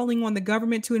start calling on the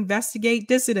government to investigate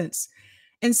dissidents.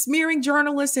 and smearing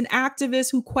journalists and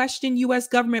activists who question U.S.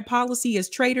 government policy as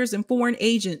traitors and foreign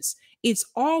agents. It's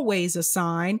always a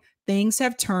sign things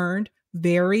have turned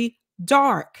very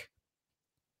dark.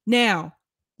 Now,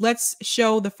 let's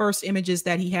show the first images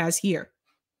that he has here.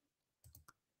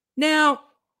 Now,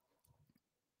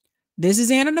 this is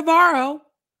Ana Navarro.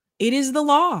 It is the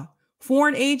law.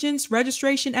 Foreign Agents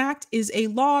Registration Act is a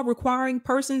law requiring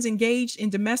persons engaged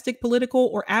in domestic, political,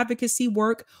 or advocacy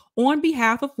work on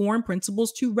behalf of foreign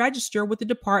principals to register with the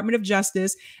Department of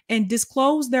Justice and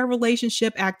disclose their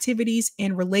relationship activities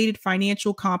and related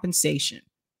financial compensation.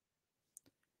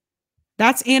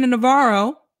 That's Ana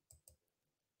Navarro.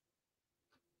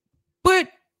 But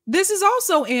this is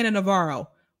also Ana Navarro.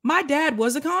 My dad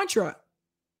was a Contra.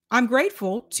 I'm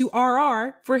grateful to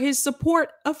RR for his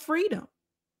support of freedom.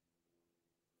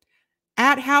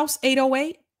 At House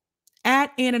 808,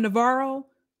 at Ana Navarro,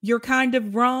 you're kind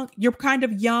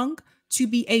of young to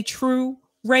be a true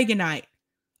Reaganite.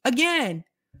 Again,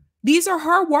 these are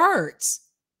her words,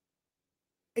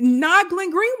 not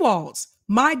Glenn Greenwald's.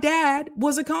 My dad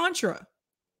was a Contra.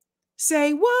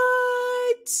 Say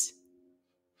what?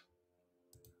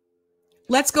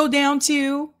 Let's go down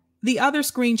to the other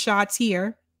screenshots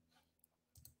here.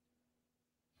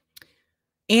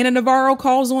 Ana Navarro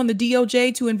calls on the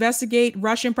DOJ to investigate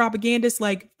Russian propagandists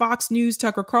like Fox News'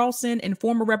 Tucker Carlson and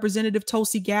former Representative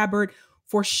Tulsi Gabbard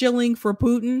for shilling for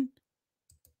Putin.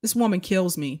 This woman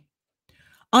kills me.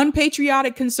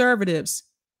 Unpatriotic conservatives.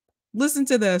 Listen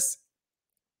to this.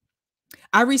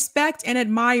 I respect and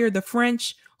admire the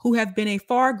French, who have been a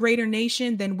far greater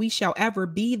nation than we shall ever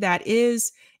be. That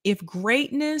is, if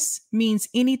greatness means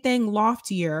anything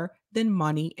loftier than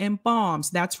money and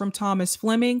bombs. That's from Thomas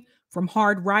Fleming. From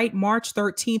Hard Right, March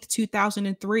 13th,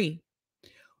 2003.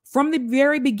 From the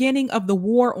very beginning of the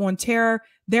war on terror,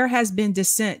 there has been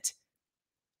dissent.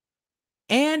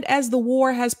 And as the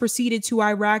war has proceeded to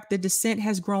Iraq, the dissent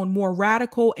has grown more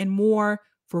radical and more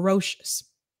ferocious.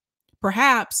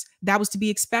 Perhaps that was to be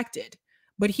expected.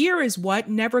 But here is what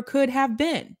never could have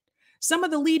been. Some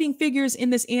of the leading figures in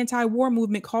this anti-war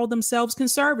movement call themselves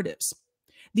conservatives.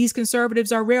 These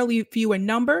conservatives are rarely few in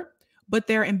number, but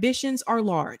their ambitions are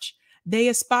large. They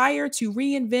aspire to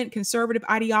reinvent conservative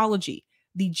ideology,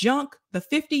 the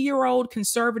 50-year-old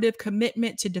conservative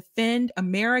commitment to defend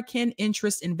American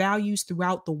interests and values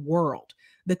throughout the world,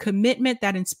 the commitment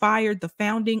that inspired the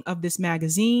founding of this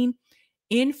magazine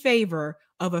in favor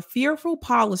of a fearful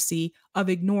policy of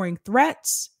ignoring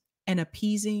threats and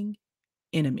appeasing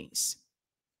enemies.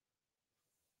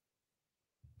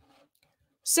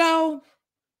 So,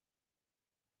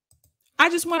 I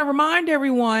just want to remind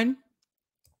everyone,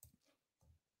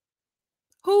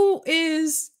 who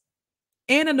is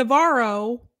Ana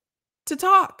Navarro to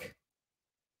talk?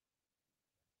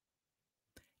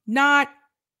 Not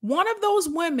one of those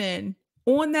women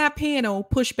on that panel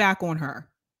pushed back on her.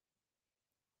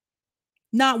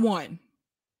 Not one.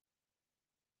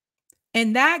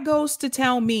 And that goes to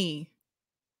tell me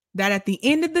that at the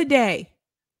end of the day,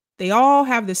 they all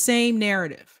have the same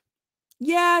narrative.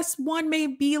 Yes, one may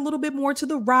be a little bit more to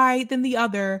the right than the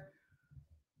other,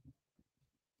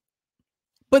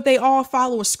 but they all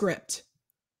follow a script.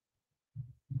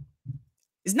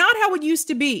 It's not how it used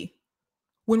to be.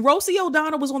 When Rosie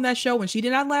O'Donnell was on that show, and she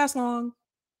did not last long,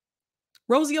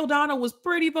 Rosie O'Donnell was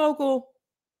pretty vocal.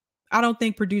 I don't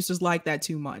think producers like that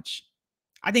too much.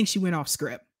 I think she went off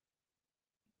script.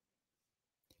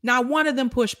 Not one of them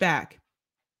pushed back.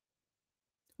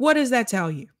 What does that tell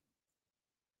you?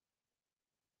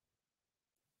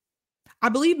 I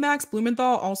believe Max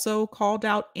Blumenthal also called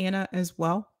out Ana as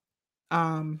well.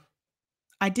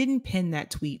 I didn't pin that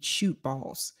tweet, shoot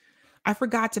balls. I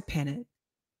forgot to pin it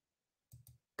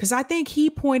because I think he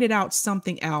pointed out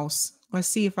something else. Let's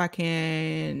see if I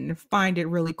can find it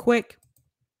really quick.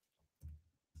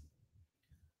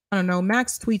 I don't know.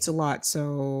 Max tweets a lot,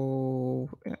 so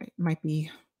it might be.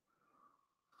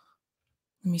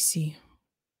 Let me see.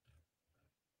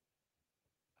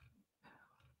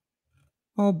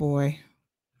 Oh boy.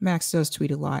 Max does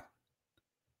tweet a lot.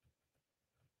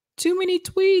 Too many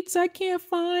tweets. I can't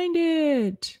find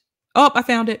it. Oh, I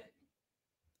found it.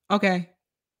 Okay.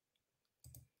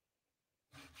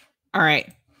 All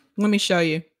right. Let me show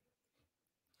you.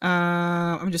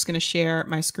 I'm just going to share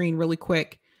my screen really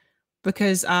quick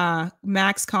because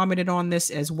Max commented on this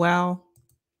as well.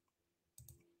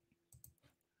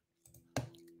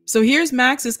 So here's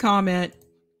Max's comment.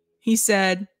 He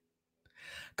said,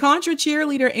 Contra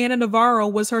cheerleader Ana Navarro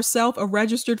was herself a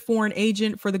registered foreign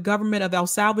agent for the government of El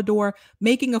Salvador,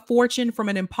 making a fortune from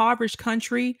an impoverished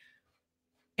country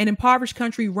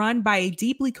run by a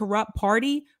deeply corrupt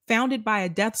party founded by a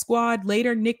death squad,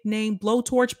 later nicknamed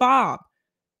Blowtorch Bob.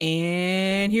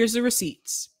 And here's the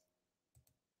receipts.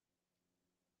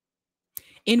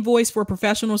 Invoice for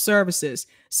professional services.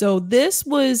 So this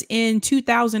was in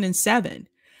 2007.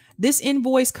 This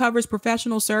invoice covers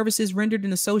professional services rendered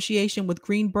in association with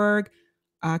Greenberg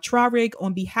Traurig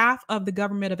on behalf of the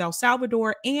government of El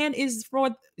Salvador and is for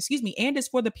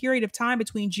the period of time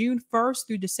between June 1st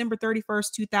through December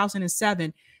 31st,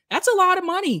 2007. That's a lot of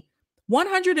money.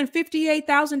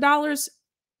 $158,000.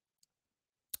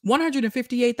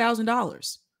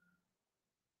 $158,000.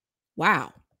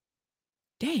 Wow.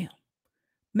 Damn.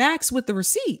 Max with the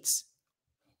receipts.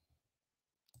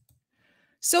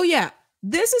 So yeah,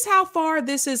 this is how far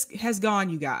this has gone,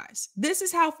 you guys. This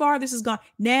is how far this has gone.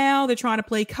 Now they're trying to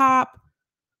play cop.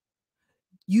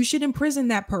 You should imprison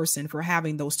that person for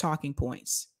having those talking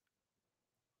points.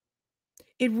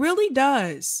 It really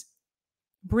does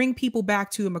bring people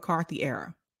back to a McCarthy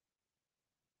era.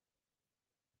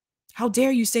 How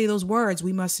dare you say those words?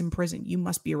 We must imprison. You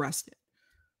must be arrested.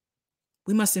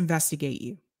 We must investigate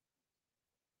you.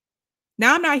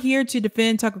 Now, I'm not here to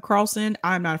defend Tucker Carlson.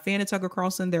 I'm not a fan of Tucker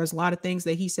Carlson. There's a lot of things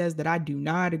that he says that I do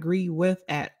not agree with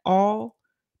at all.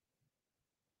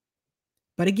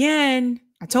 But again,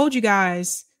 I told you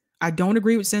guys, I don't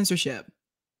agree with censorship.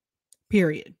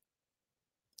 Period.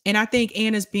 And I think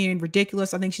Anna's being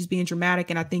ridiculous. I think she's being dramatic.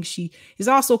 And I think she is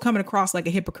also coming across like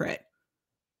a hypocrite.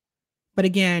 But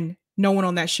again, no one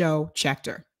on that show checked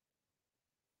her.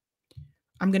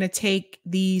 I'm going to take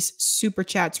these super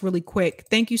chats really quick.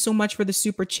 Thank you so much for the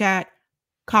super chat,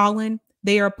 Colin.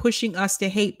 They are pushing us to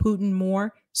hate Putin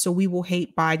more, so we will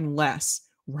hate Biden less.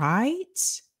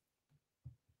 Right?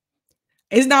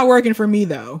 It's not working for me,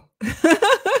 though.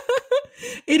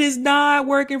 It is not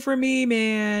working for me,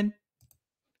 man.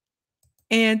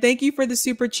 And thank you for the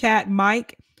super chat,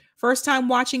 Mike. First time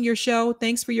watching your show.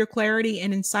 Thanks for your clarity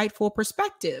and insightful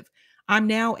perspective. I'm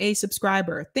now a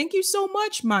subscriber. Thank you so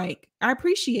much, Mike. I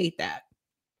appreciate that.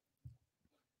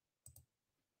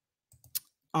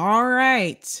 All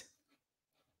right.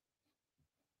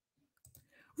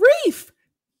 Reef.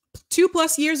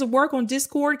 2+ years of work on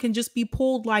Discord can just be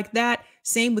pulled like that.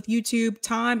 Same with YouTube.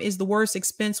 Time is the worst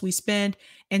expense we spend,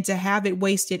 and to have it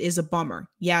wasted is a bummer.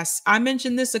 Yes, I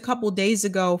mentioned this a couple days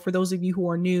ago. For those of you who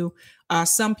are new,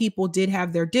 some people did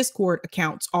have their Discord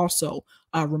accounts also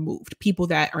removed. People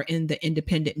that are in the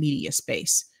independent media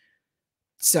space.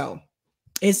 So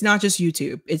it's not just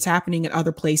YouTube. It's happening in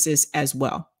other places as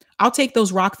well. I'll take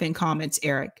those Rockfin comments,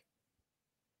 Eric.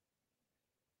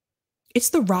 It's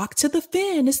the rock to the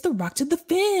fin. It's the rock to the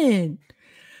fin.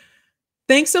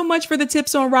 Thanks so much for the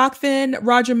tips on Rockfin,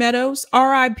 Roger Meadows.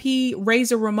 R.I.P.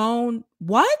 Razor Ramon.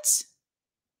 What?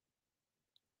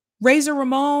 Razor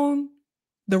Ramon,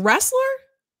 the wrestler?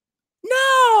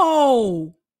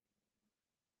 No.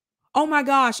 Oh my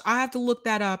gosh, I have to look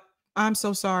that up. I'm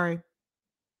so sorry.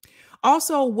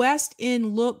 Also, West End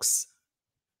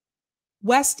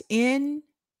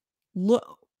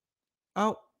look.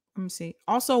 Oh, let me see.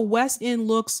 Also, West End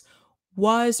looks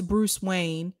was Bruce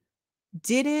Wayne.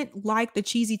 Didn't like the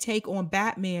cheesy take on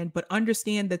Batman, but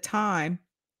understand the time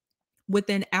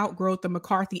within outgrowth the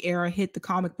McCarthy era hit the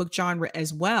comic book genre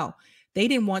as well. They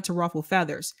didn't want to ruffle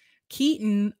feathers.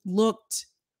 Keaton looked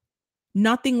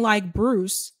nothing like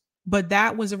Bruce, but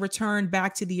that was a return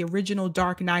back to the original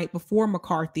Dark Knight before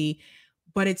McCarthy.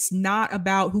 But it's not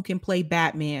about who can play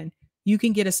Batman. You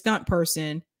can get a stunt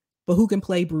person, but who can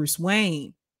play Bruce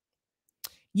Wayne?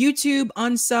 YouTube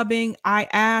unsubbing. I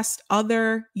asked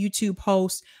other YouTube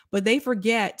hosts, but they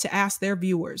forget to ask their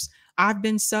viewers. I've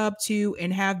been subbed to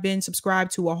and have been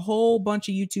subscribed to a whole bunch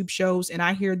of YouTube shows, and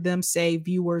I hear them say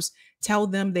viewers tell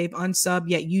them they've unsubbed,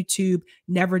 yet YouTube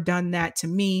never done that to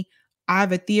me. I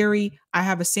have a theory. I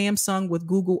have a Samsung with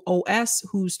Google OS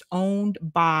who's owned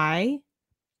by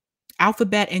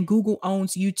Alphabet, and Google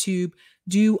owns YouTube.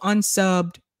 Do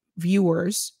unsubbed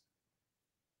viewers?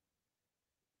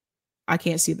 I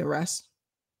can't see the rest.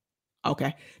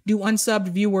 Okay. Do unsubbed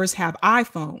viewers have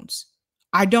iPhones?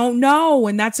 I don't know.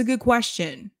 And that's a good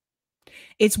question.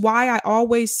 It's why I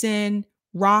always send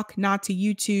Rock not to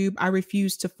YouTube. I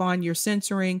refuse to fund your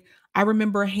censoring. I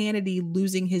remember Hannity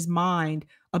losing his mind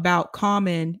about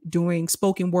Common doing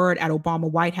spoken word at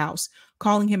Obama White House,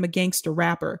 calling him a gangster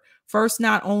rapper. First,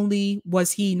 not only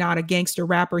was he not a gangster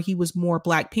rapper, he was more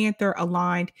Black Panther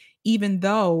aligned, even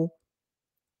though,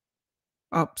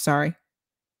 oh, sorry,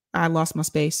 I lost my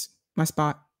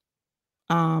spot.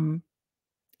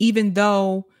 Even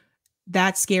though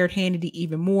that scared Hannity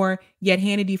even more, yet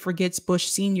Hannity forgets Bush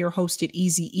Sr. hosted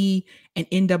Eazy-E and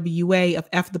NWA of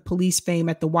F the Police fame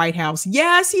at the White House.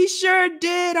 Yes, he sure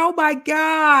did. Oh my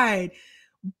God.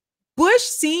 Bush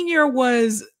Sr.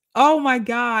 was, oh my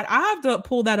God. I have to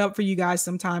pull that up for you guys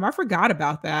sometime. I forgot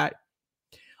about that.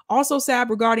 Also, Sab,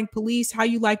 regarding police, how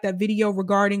you like that video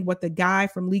regarding what the guy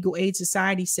from Legal Aid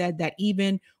Society said, that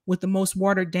even with the most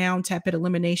watered down, tepid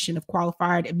elimination of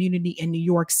qualified immunity in New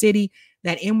York City,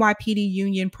 that NYPD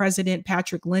Union President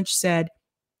Patrick Lynch said,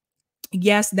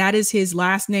 yes, that is his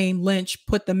last name, Lynch,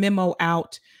 put the memo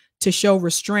out to show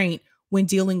restraint when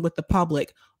dealing with the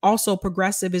public. Also,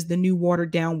 progressive is the new watered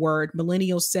down word.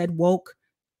 Millennials said woke.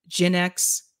 Gen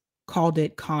X called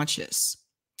it conscious.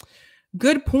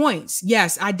 Good points.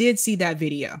 Yes, I did see that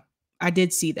video. I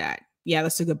did see that. Yeah,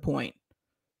 that's a good point.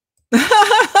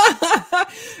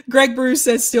 Greg Bruce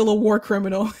says still a war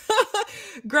criminal.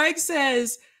 Greg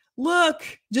says, look,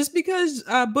 just because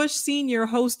Bush Sr.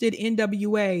 hosted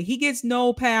NWA, he gets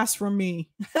no pass from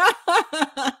me.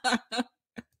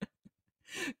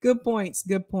 Good points.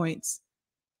 Good points.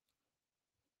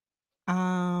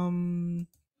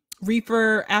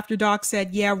 Reefer After Dark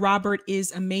said, yeah, Robert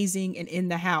is amazing and in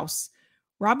the house.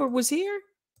 Robert was here?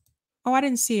 Oh, I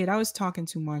didn't see it. I was talking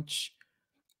too much.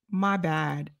 My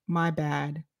bad. My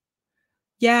bad.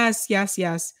 Yes, yes,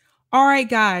 yes. All right,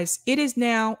 guys. It is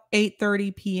now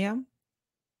 8:30 p.m.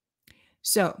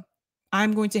 So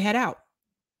I'm going to head out.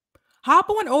 Hop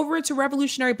on over to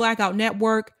Revolutionary Blackout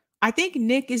Network. I think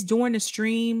Nick is doing a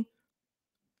stream.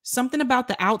 Something about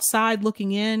the outside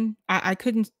looking in.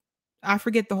 I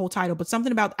forget the whole title, but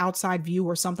something about outside view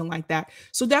or something like that.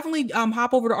 So definitely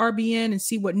hop over to RBN and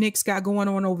see what Nick's got going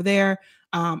on over there.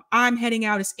 I'm heading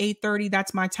out. It's 8:30.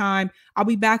 That's my time. I'll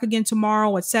be back again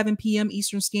tomorrow at 7 p.m.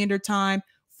 Eastern Standard Time.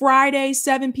 Friday,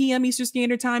 7 p.m. Eastern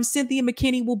Standard Time. Cynthia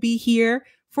McKinney will be here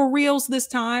for reals this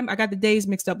time. I got the days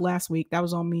mixed up last week. That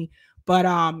was on me. But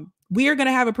we are going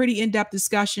to have a pretty in-depth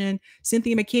discussion.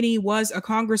 Cynthia McKinney was a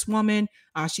congresswoman.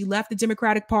 She left the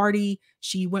Democratic Party.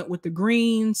 She went with the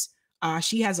Greens.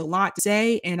 She has a lot to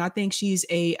say, and I think she's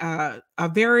a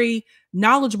very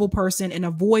knowledgeable person and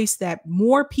a voice that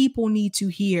more people need to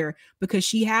hear, because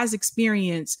she has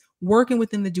experience working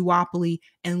within the duopoly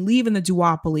and leaving the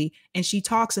duopoly, and she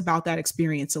talks about that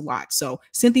experience a lot. So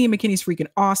Cynthia McKinney's freaking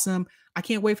awesome. I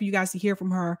can't wait for you guys to hear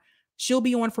from her. She'll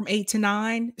be on from 8 to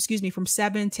 9, from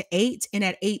 7 to 8, and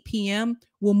at 8 p.m.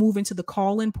 we'll move into the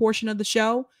call-in portion of the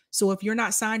show. So if you're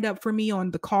not signed up for me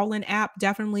on the call-in app,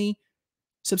 definitely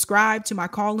subscribe to my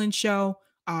call-in show.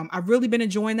 I've really been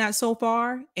enjoying that so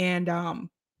far, and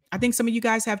I think some of you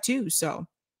guys have too. So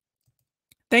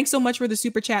thanks so much for the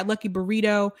super chat, Lucky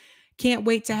Burrito. Can't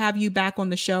wait to have you back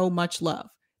on the show. Much love.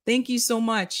 Thank you so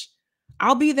much.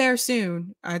 I'll be there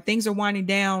soon. Things are winding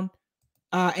down.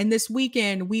 And this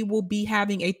weekend, we will be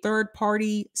having a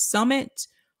third-party summit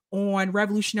on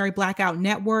Revolutionary Blackout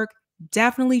Network.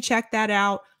 Definitely check that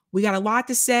out. We got a lot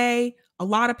to say, a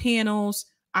lot of panels.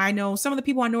 I know some of the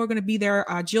people I know are going to be there.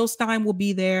 Jill Stein will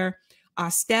be there.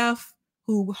 Steph,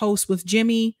 who hosts with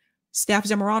Jimmy, Steph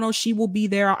Zamorano, she will be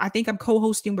there. I think I'm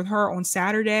co-hosting with her on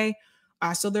Saturday.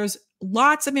 So there's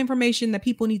lots of information that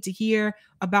people need to hear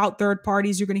about third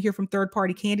parties. You're going to hear from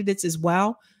third-party candidates as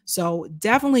well. So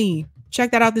definitely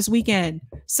check that out this weekend.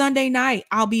 Sunday night,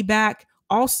 I'll be back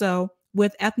also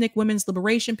with Ethnic Women's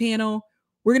Liberation Panel.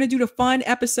 We're going to do the fun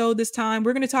episode this time.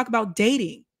 We're going to talk about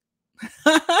dating.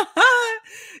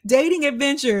 Dating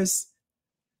adventures.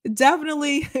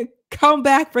 Definitely come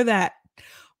back for that.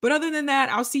 But other than that,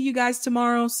 I'll see you guys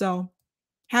tomorrow. So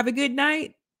have a good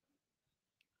night.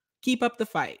 Keep up the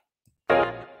fight.